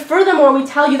it. But furthermore, we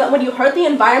tell you that when you hurt the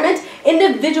environment,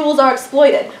 individuals are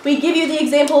exploited. We give you the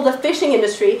example of the fishing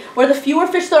industry, where the fewer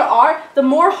fish there are, the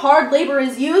more hard labor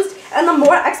is used, and the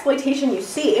more exploitation you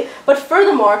see. But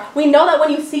furthermore, we know that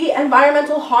when you see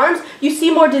environmental harms, you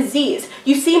see more disease,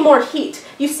 you see more heat,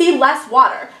 you see less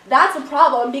water. That's a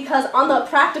problem because on the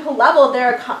practical level of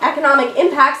their economic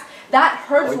impacts, that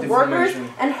hurts workers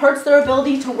and hurts their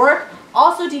ability to work,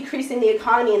 also decreasing the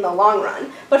economy in the long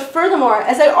run. But furthermore,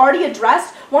 as I already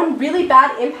addressed, one really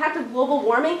bad impact of global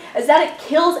warming is that it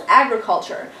kills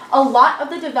agriculture. A lot of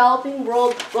the developing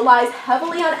world relies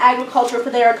heavily on agriculture for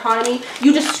their economy.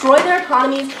 You destroy their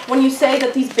economies when you say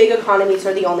that these big economies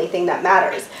are the only thing that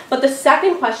matters. But the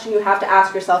second question you have to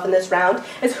ask yourself in this round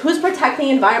is who's protecting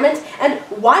the environment and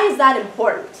why is that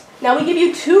important? Now we give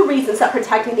you two reasons that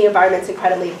protecting the environment is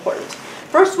incredibly important.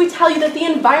 First, we tell you that the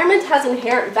environment has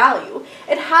inherent value.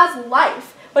 It has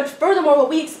life. But furthermore, what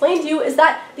we explain to you is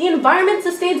that the environment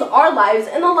sustains our lives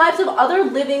and the lives of other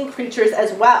living creatures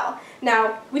as well.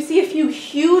 Now, we see a few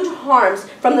huge harms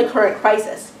from the current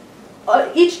crisis.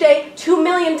 Each day, 2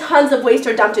 million tons of waste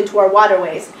are dumped into our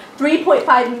waterways.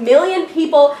 3.5 million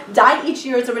people die each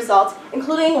year as a result,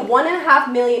 including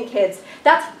 1.5 million kids.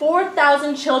 That's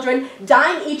 4,000 children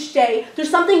dying each day through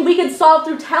something we could solve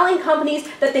through telling companies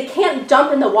that they can't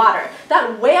dump in the water.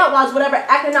 That way outlaws whatever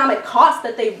economic cost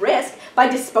that they risk by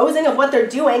disposing of what they're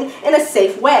doing in a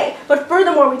safe way. But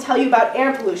furthermore, we tell you about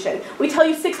air pollution. We tell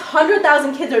you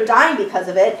 600,000 kids are dying because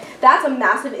of it. That's a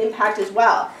massive impact as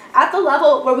well. At the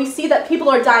level where we see that people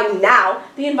are dying now,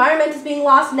 the environment is being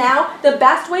lost now, the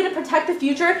best way to protect the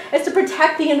future is to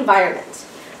protect the environment.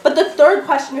 But the third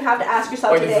question you have to ask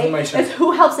yourself today is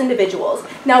who helps individuals?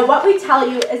 Now what we tell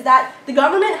you is that the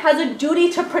government has a duty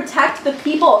to protect the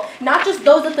people, not just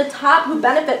those at the top who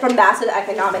benefit from massive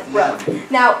economic growth.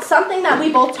 Now something that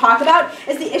we both talk about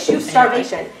is the issue of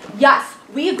starvation. Yes,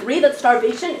 we agree that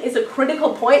starvation is a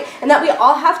critical point and that we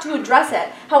all have to address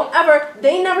it. However,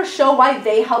 they never show why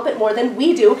they help it more than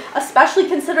we do, especially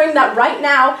considering that right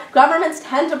now, governments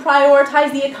tend to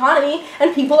prioritize the economy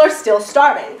and people are still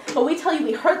starving. But we tell you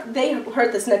they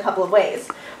hurt this in a couple of ways.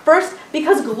 First,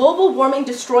 because global warming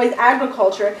destroys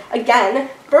agriculture, again.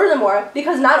 Furthermore,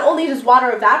 because not only does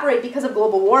water evaporate because of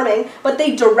global warming, but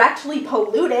they directly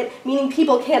pollute it, meaning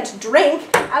people can't drink.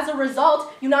 As a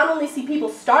result, you not only see people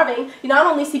starving, you not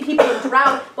only see people in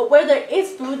drought, but where there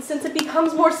is food, since it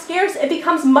becomes more scarce, it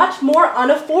becomes much more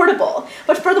unaffordable.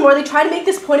 But furthermore, they try to make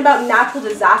this point about natural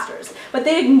disasters, but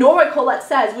they ignore what Colette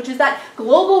says, which is that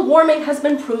global warming has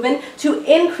been proven to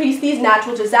increase these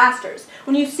natural disasters.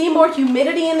 When you see more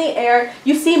humidity in the air,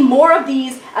 you see more of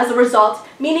these as a result,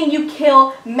 meaning you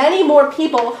kill many more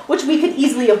people, which we could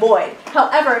easily avoid.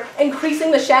 However,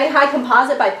 increasing the Shanghai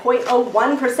composite by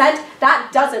 0.01%, that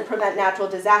doesn't prevent natural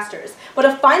disasters. But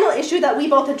a final issue that we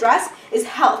both address is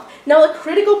health. Now, a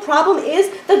critical problem is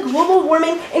that global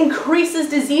warming increases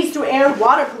disease through air and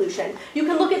water pollution. You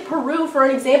can look at Peru for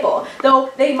an example.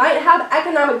 Though they might have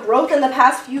economic growth in the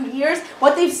past few years,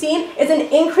 what they've seen is an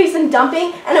increase in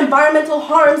dumping and environmental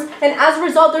harms, and as a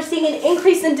result, they're seeing an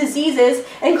increase in diseases,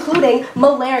 including malaria,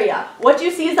 malaria. What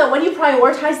you see is that when you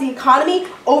prioritize the economy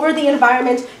over the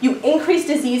environment, you increase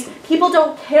disease. People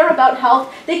don't care about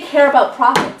health, they care about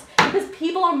profits. Because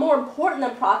people are more important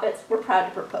than profits, we're proud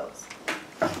to propose.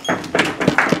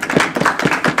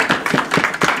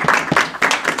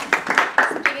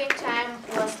 Speaking time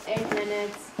was 8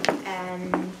 minutes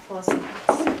and 4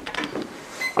 seconds.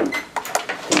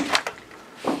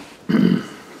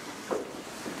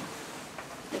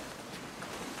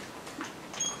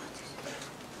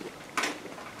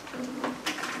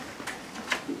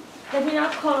 Let me now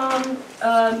call on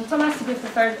Thomas to give the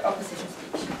third opposition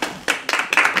speech.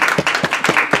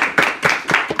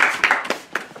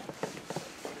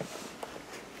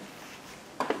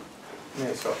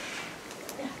 Yeah, so.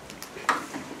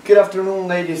 Good afternoon,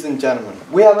 ladies and gentlemen.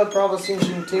 We have a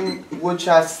proposition team which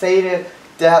has stated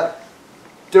that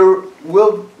there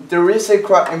is a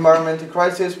environmental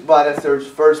crisis, but as the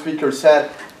first speaker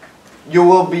said, you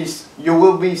will be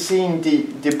seeing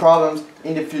the problems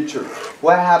in the future.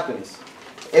 What happens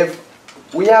if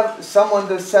we have someone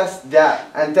that says that,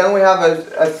 and then we have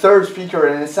a third speaker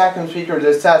and a second speaker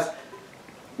that says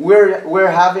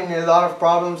we're having a lot of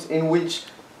problems in which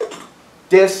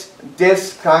this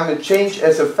climate change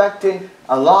is affecting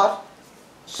a lot,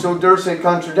 so there's a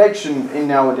contradiction in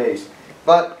nowadays.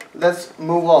 But let's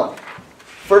move on.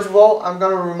 First of all, I'm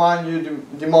going to remind you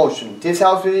the motion. This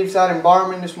House believes that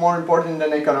environment is more important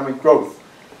than economic growth.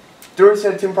 There is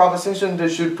a team proposition that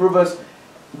should prove us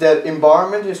that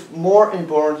environment is more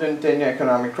important than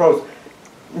economic growth.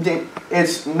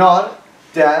 It's not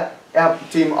that a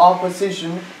team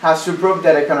opposition has to prove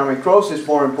that economic growth is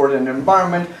more important than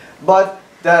environment, but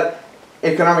that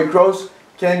economic growth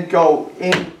can go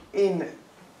in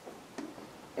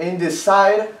the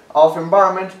side of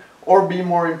environment or be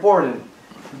more important,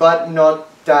 but not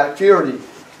that clearly.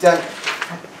 Then,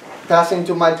 passing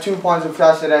to my 2 points of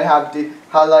class that I have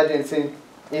highlighted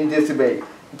in this debate,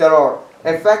 there are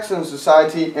effects on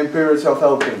society and periods of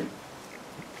helping.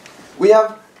 We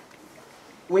have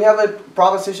a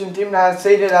proposition team that has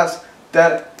stated us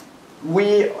that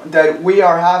we are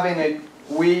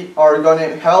going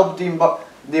to help the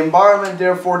environment,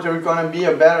 therefore there's going to be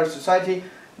a better society.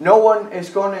 No one is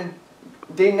going to,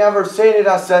 they never stated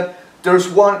us that there's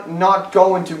not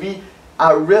going to be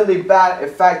a really bad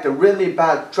effect, a really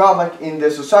bad drawback in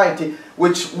the society,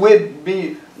 which might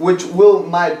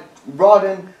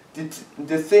broaden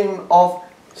the theme of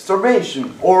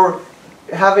starvation, or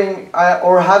having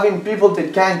people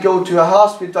that can't go to a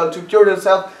hospital to cure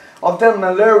themselves of the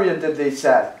malaria that they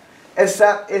said. It's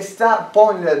that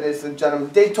point, ladies and gentlemen.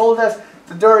 They told us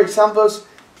that there are examples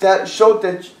that show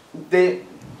that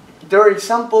there are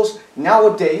examples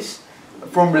nowadays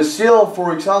from Brazil,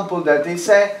 for example, that they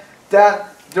say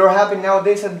that they're happening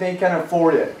nowadays and they can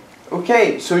afford it.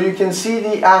 Okay, so you can see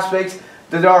the aspects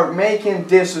that are making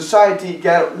this society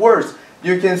get worse.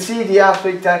 You can see the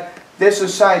aspect that this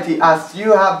society, as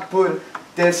you have put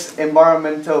this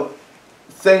environmental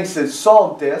things that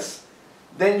solve this,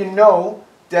 then you know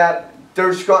that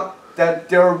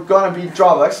there are going to be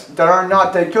drawbacks that are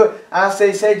not that good. As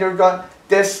they say,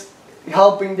 this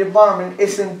helping the environment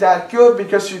isn't that good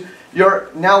because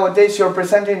nowadays you're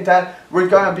presenting that we're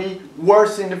going to be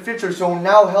worse in the future. So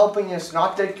now helping is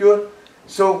not that good.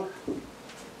 So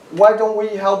why don't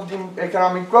we help the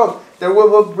economic growth? That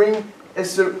will bring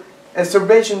a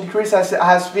starvation decrease as it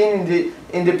has been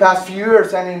in the past few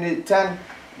years, and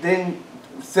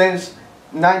since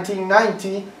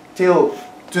 1990 till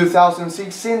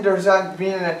 2016 there's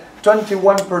been a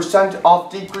 21% of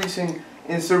decrease in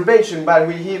starvation, but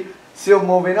we still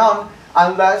moving on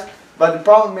but the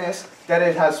problem is that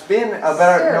it has been a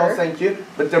better, Sir. no thank you,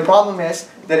 but the problem is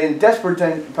that in this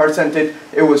percentage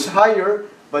it was higher,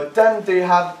 but then they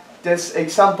have this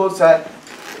examples that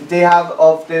they have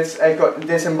of this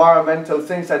environmental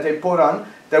things that they put on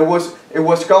that it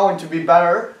was going to be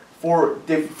better for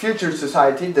the future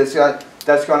society.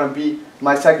 That's going to be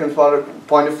my second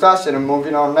point of class, and I'm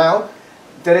moving on now.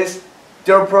 That is,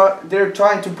 they're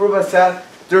trying to prove us that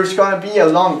there's going to be a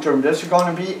long term, there's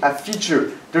going to be a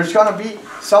future, there's going to be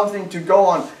something to go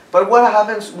on. But what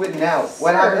happens with now?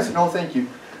 What happens? No, thank you.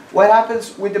 What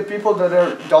happens with the people that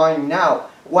are dying now?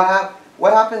 What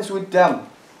happens with them?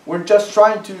 We're just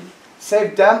trying to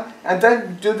save them and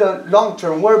then do the long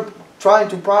term. We're trying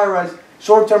to prioritize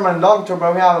short term and long term,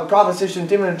 but we have a proposition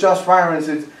team that just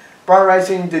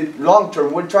prioritizing the long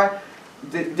term.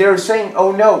 They're saying,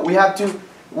 oh no, we have to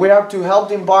help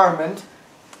the environment,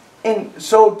 and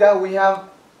so that we have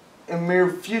a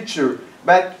mere future.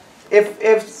 But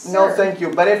no, thank you.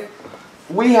 But if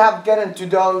we have gotten to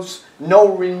those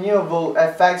no renewable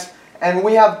effects and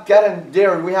we have gotten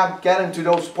there, we have gotten to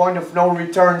those point of no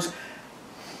returns.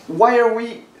 Why are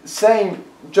we saying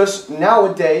just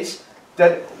nowadays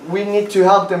that we need to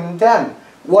help them then?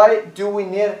 Why do we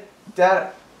need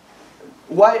that?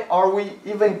 Why are we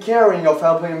even caring of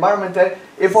helping the environment then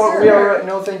if we are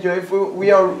no thank you, if we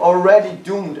are already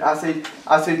doomed as it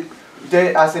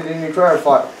didn't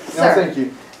clarify? No thank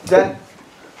you. Then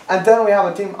and then we have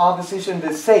a team opposition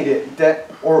that stated that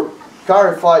or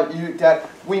clarify you that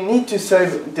we need to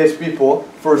save these people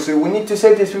first. We need to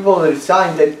save these people that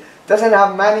sign that doesn't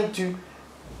have money to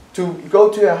go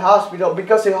to a hospital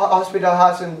because the hospital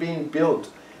hasn't been built,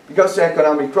 because the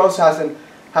economic growth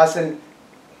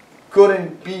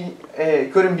couldn't be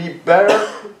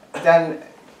better than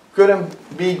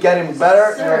couldn't be getting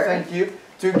better. No, thank you,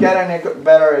 to get a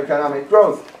better economic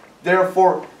growth.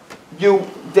 Therefore,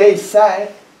 they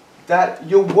say that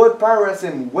you would prioritize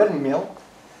a windmill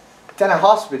than a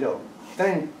hospital,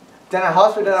 than a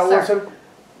hospital that would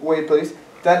wait please.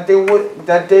 That they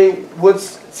would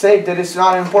say that it's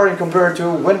not important compared to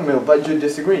a windmill, but you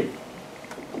disagree.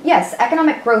 Yes,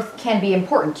 economic growth can be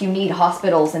important. You need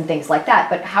hospitals and things like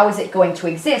that, but how is it going to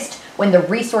exist when the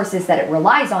resources that it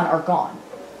relies on are gone?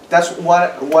 That's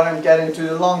what I'm getting to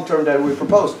the long term that we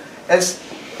propose. As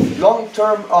long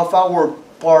term of our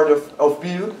part of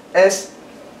view is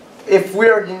if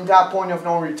we're in that point of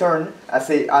no return, as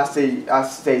they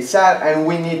said, and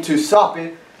we need to stop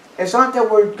it. It's not that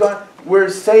we're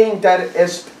saying that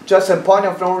it's just a point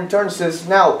of no return since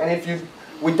now, and if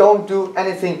we don't do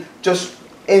anything just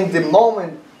in the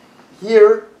moment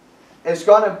here, it's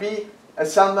gonna be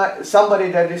somebody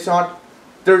that is not.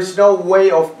 There's no way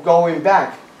of going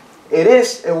back. It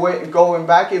is a way going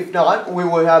back. If not, we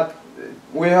would have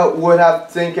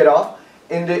think it off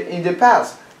in the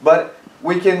past. But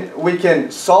we can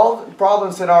solve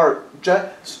problems that are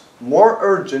just more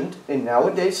urgent in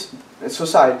nowadays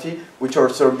society, which are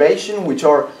starvation, which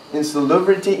are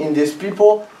insalubrity in these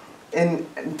people, and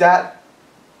that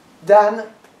then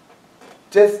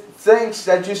the things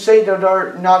that you say that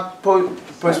are not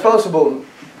possible.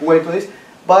 Wait, please.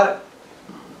 But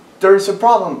there is a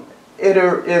problem.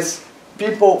 Either is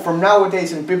people from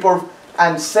nowadays and people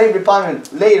and save the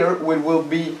planet later will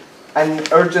be an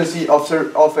urgency of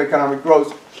economic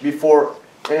growth before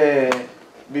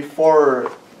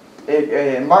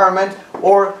environment,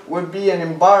 or would be an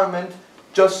environment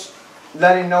just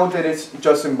letting know that it's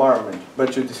just environment.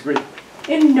 But you disagree.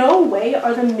 In no way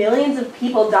are the millions of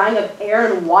people dying of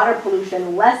air and water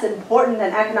pollution less important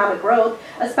than economic growth,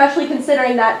 especially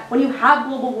considering that when you have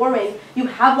global warming, you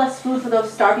have less food for those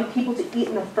starving people to eat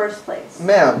in the first place.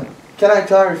 Ma'am, can I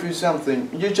clarify something?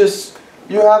 You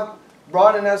have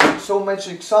brought in us so much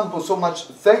examples, so much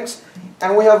things,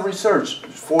 and we have research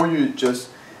for you just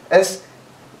as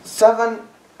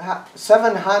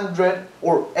 700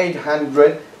 or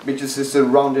 800, because it's a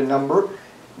rounded number,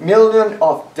 million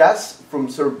of deaths from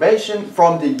starvation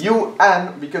from the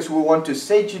UN, because we want to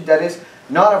say to you that is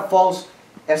not a false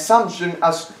assumption,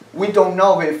 as we don't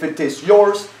know if it is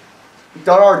yours,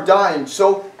 that are dying.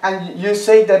 So, and you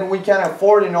say that we can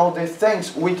afford in all these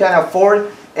things, we can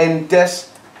afford in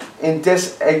this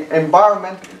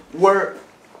environment where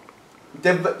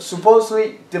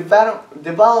supposedly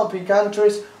developing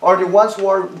countries are the ones who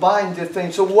are buying the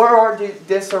things. So where are the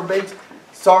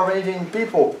starving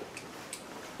people?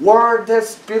 Where are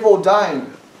these people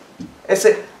dying? Is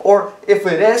it, or if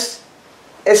it is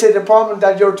it the problem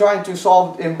that you're trying to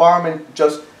solve the environment,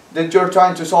 just that you're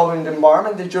trying to solve in the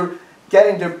environment, that you're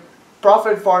getting the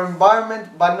profit for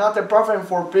environment, but not the profit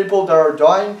for people that are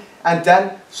dying, and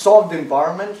then solve the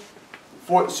environment?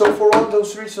 So for all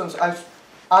those reasons, I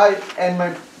and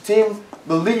my team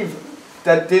believe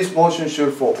that this motion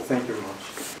should fall. Thank you very much.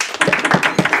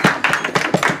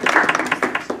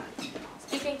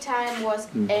 Speaking time was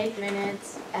 8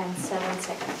 minutes and 7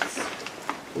 seconds.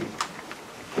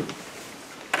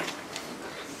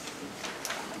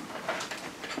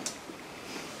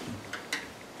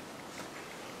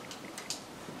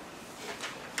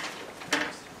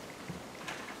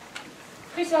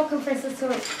 Please welcome Francisco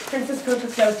to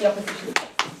close the opposition.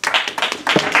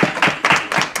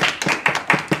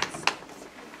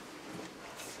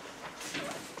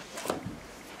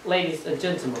 Ladies and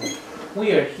gentlemen,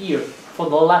 we are here for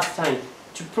the last time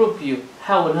to prove to you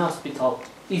how an hospital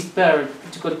is better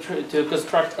to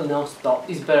construct an hospital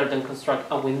is better than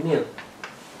construct a windmill.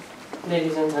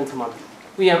 Ladies and gentlemen,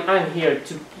 I'm here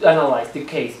to analyze the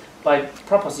case by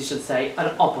proposition side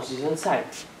and opposition side.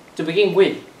 To begin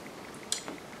with,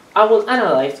 I will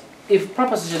analyze if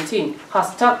proposition team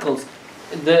has tackled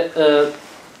the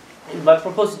by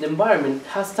proposing the environment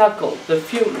has tackled the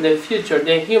future,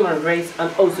 the human race,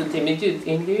 and also the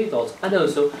individuals. And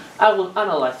also, I will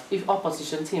analyze if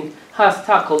opposition team has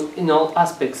tackled in all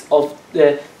aspects of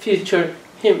the future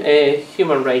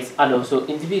human race and also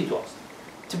individuals.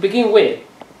 To begin with,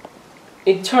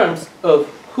 in terms of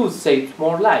who saved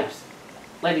more lives,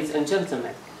 ladies and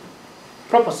gentlemen,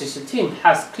 proposition team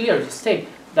has clearly stated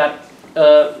that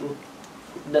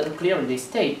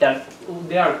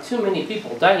there are too many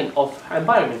people dying of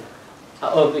environment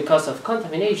because of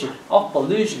contamination, of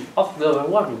pollution, of global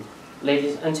warming.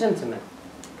 Ladies and gentlemen,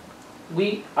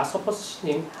 we as opposition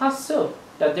team have saw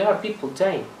that there are people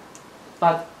dying,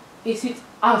 but is it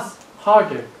as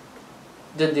harder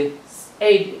than the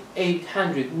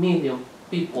 800 million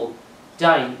people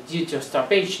dying due to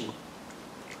starvation?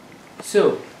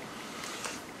 So,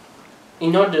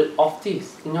 in order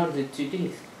to do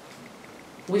this,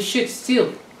 we should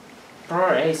still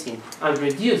prioritizing and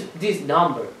reduce this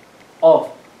number of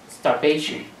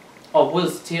starvation, or will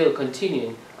still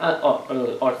continue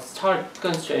or start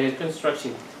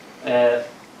construction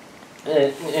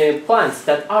plants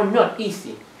that are not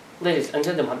easy. Ladies and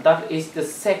gentlemen, that is the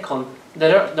second,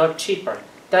 that are not cheaper.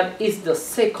 That is the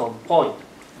second point.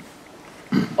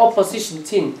 The proposition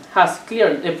team has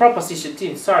clearly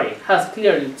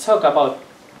talked about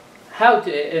how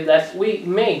to, that we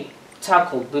may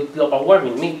tackle the global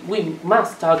warming. We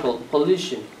must tackle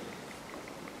pollution.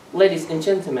 Ladies and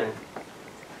gentlemen,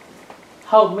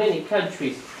 how many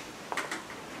countries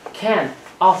can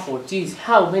afford this?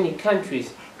 How many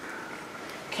countries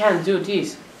can do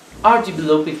this? Are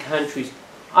developing countries,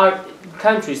 are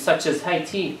countries such as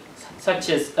Haiti, such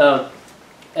as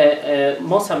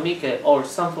Mozambique or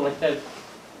something like that,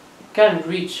 can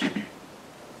reach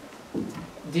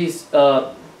these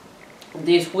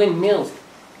windmills?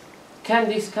 Can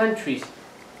these countries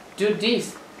do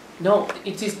this? No,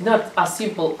 it is not as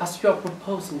simple as you are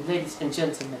proposing, ladies and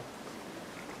gentlemen.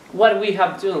 What we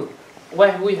have done,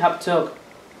 what we have talked,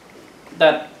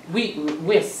 that we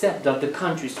accept that the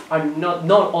countries are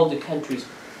not all the countries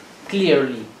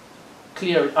clearly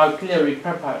prepared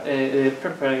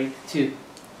to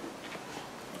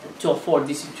afford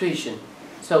this situation.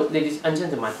 So, ladies and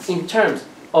gentlemen, in terms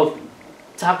of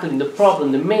tackling the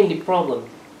problem, the mainly problem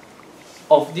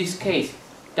of this case,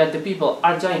 that the people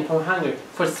are dying from hunger,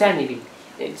 for sanity,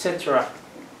 etc.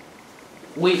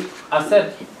 We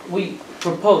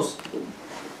propose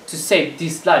to save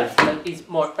this life that is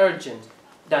more urgent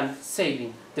than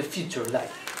saving the future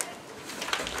life.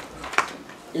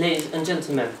 Ladies and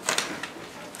gentlemen,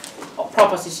 our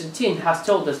proposition team has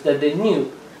told us that the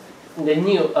new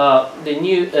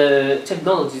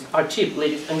technologies are cheap.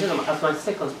 Ladies and gentlemen, as my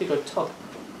second speaker talked,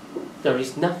 there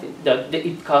is nothing that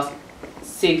it costs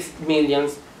 $6 million,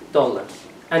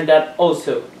 and that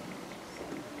also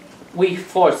we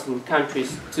forcing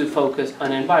countries to focus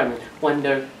on environment when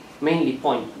their mainly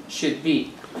point should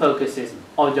be focuses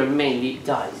on their mainly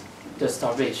dies, the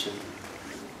starvation.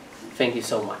 Thank you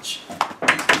so much.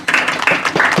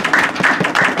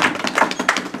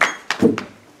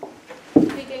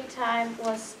 Speaking time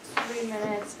was 3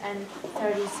 minutes and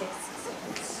 36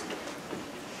 seconds.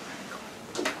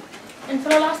 And for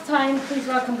the last time, please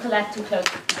welcome Colette to close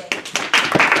today.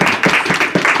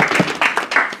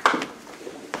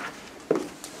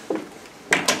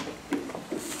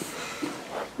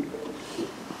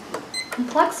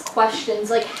 Complex questions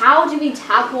like how do we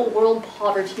tackle world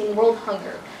poverty and world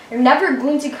hunger are never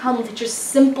going to come with just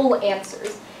simple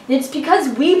answers. And it's because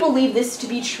we believe this to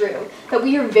be true that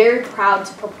we are very proud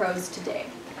to propose today.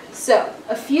 So,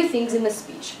 a few things in the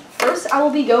speech. First, I will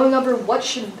be going over what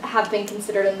should have been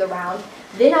considered in the round.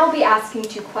 Then I'll be asking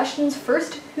 2 questions.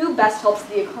 First, who best helps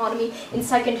the economy? And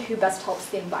second, who best helps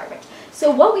the environment?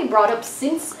 So what we brought up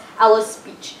since Ella's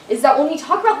speech is that when we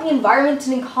talk about the environment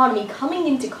and economy coming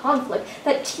into conflict,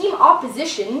 that team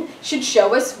opposition should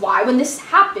show us why, when this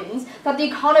happens, that the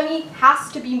economy has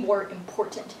to be more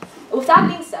important. With that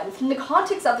being said, within the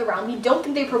context of the round, we don't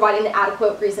think they provide an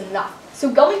adequate reason enough. So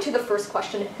going to the first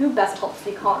question, who best helps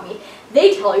the economy?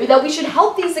 They tell you that we should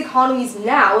help these economies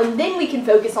now and then we can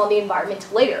focus on the environment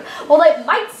later. While that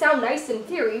might sound nice in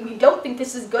theory, we don't think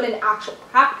this is good in actual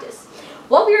practice.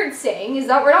 What we are saying is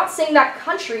that we're not saying that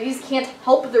countries can't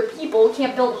help their people,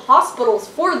 can't build hospitals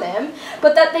for them,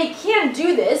 but that they can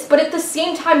do this, but at the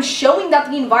same time showing that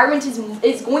the environment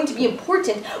is going to be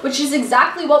important, which is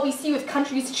exactly what we see with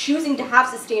countries choosing to have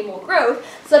sustainable growth,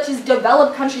 such as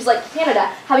developed countries like Canada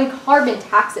having carbon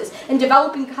taxes, and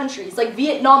developing countries like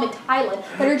Vietnam and Thailand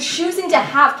that are choosing to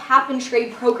have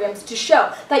cap-and-trade programs to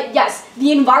show that yes,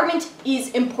 the environment is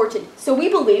important. So we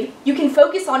believe you can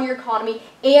focus on your economy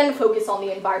and focus on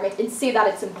the environment and say that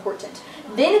it's important.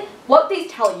 Then what they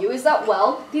tell you is that,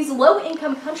 well, these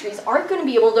low-income countries aren't going to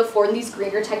be able to afford these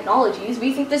greener technologies.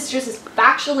 We think this just is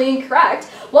factually incorrect.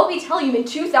 What we tell you in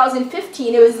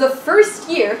 2015, it was the first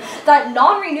year that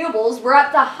non-renewables were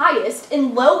at the highest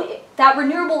in that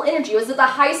renewable energy was at the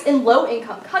highest in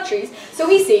low-income countries. So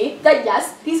we see that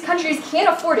yes, these countries can't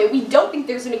afford it. We don't think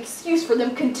there's an excuse for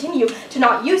them to continue to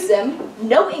not use them.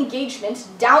 No engagement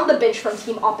down the bench from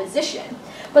team opposition.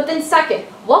 But then second,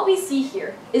 what we see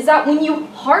here is that when you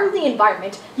harm the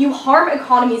environment, you harm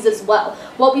economies as well.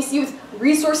 What we see with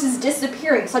resources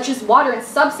disappearing, such as water in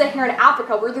sub-Saharan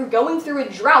Africa, where they're going through a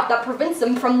drought that prevents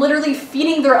them from literally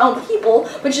feeding their own people,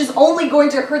 which is only going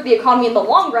to hurt the economy in the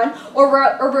long run, or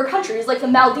where countries like the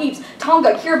Maldives,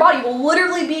 Tonga, Kiribati will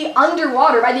literally be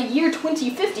underwater by the year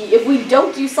 2050 if we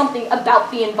don't do something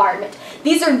about the environment.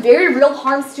 These are very real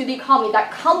harms to the economy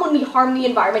that come when we harm the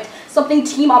environment, something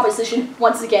team opposition,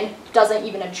 once again, doesn't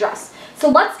even address. So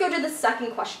let's go to the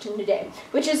second question today,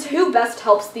 which is who best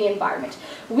helps the environment.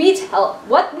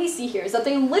 What we see here is that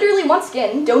they literally, once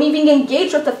again, don't even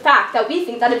engage with the fact that we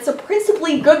think that it's a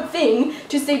principally good thing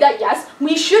to say that yes,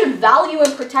 we should value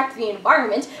and protect the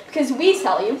environment, because we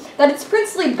tell you that it's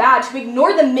principally bad to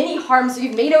ignore the many harms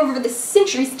we've made over the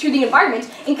centuries to the environment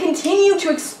and continue to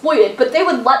exploit it, but they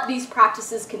would let these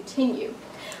practices continue.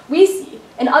 We see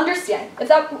and understand if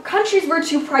that countries were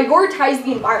to prioritize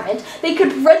the environment, they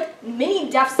could prevent many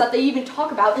deaths that they even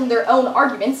talk about in their own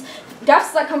arguments,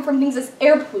 deaths that come from things as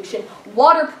air pollution,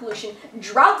 water pollution,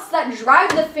 droughts that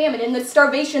drive the famine and the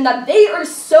starvation that they are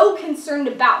so concerned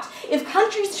about. If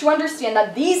countries to understand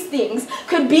that these things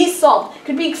could be solved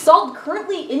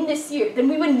currently in this year, then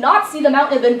we would not see the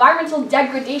amount of environmental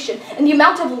degradation and the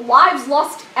amount of lives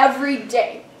lost every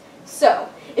day. So,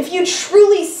 if you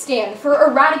truly stand for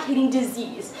eradicating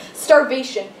disease,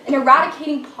 starvation, and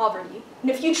eradicating poverty, and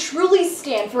if you truly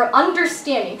stand for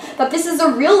understanding that this is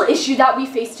a real issue that we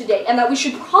face today and that we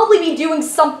should probably be doing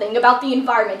something about the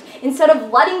environment instead of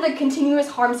letting the continuous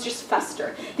harms just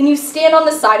fester, then you stand on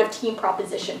the side of team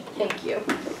proposition. Thank you.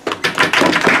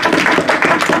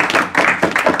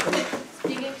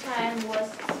 Speaking time was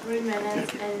 3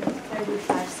 minutes and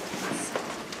 35 seconds.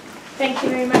 Thank you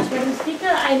very much, Madam Speaker.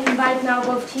 I invite now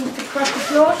both teams to cross the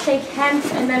floor, shake hands,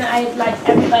 and then I'd like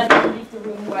everybody to leave the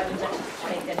room while the judges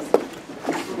make their decision.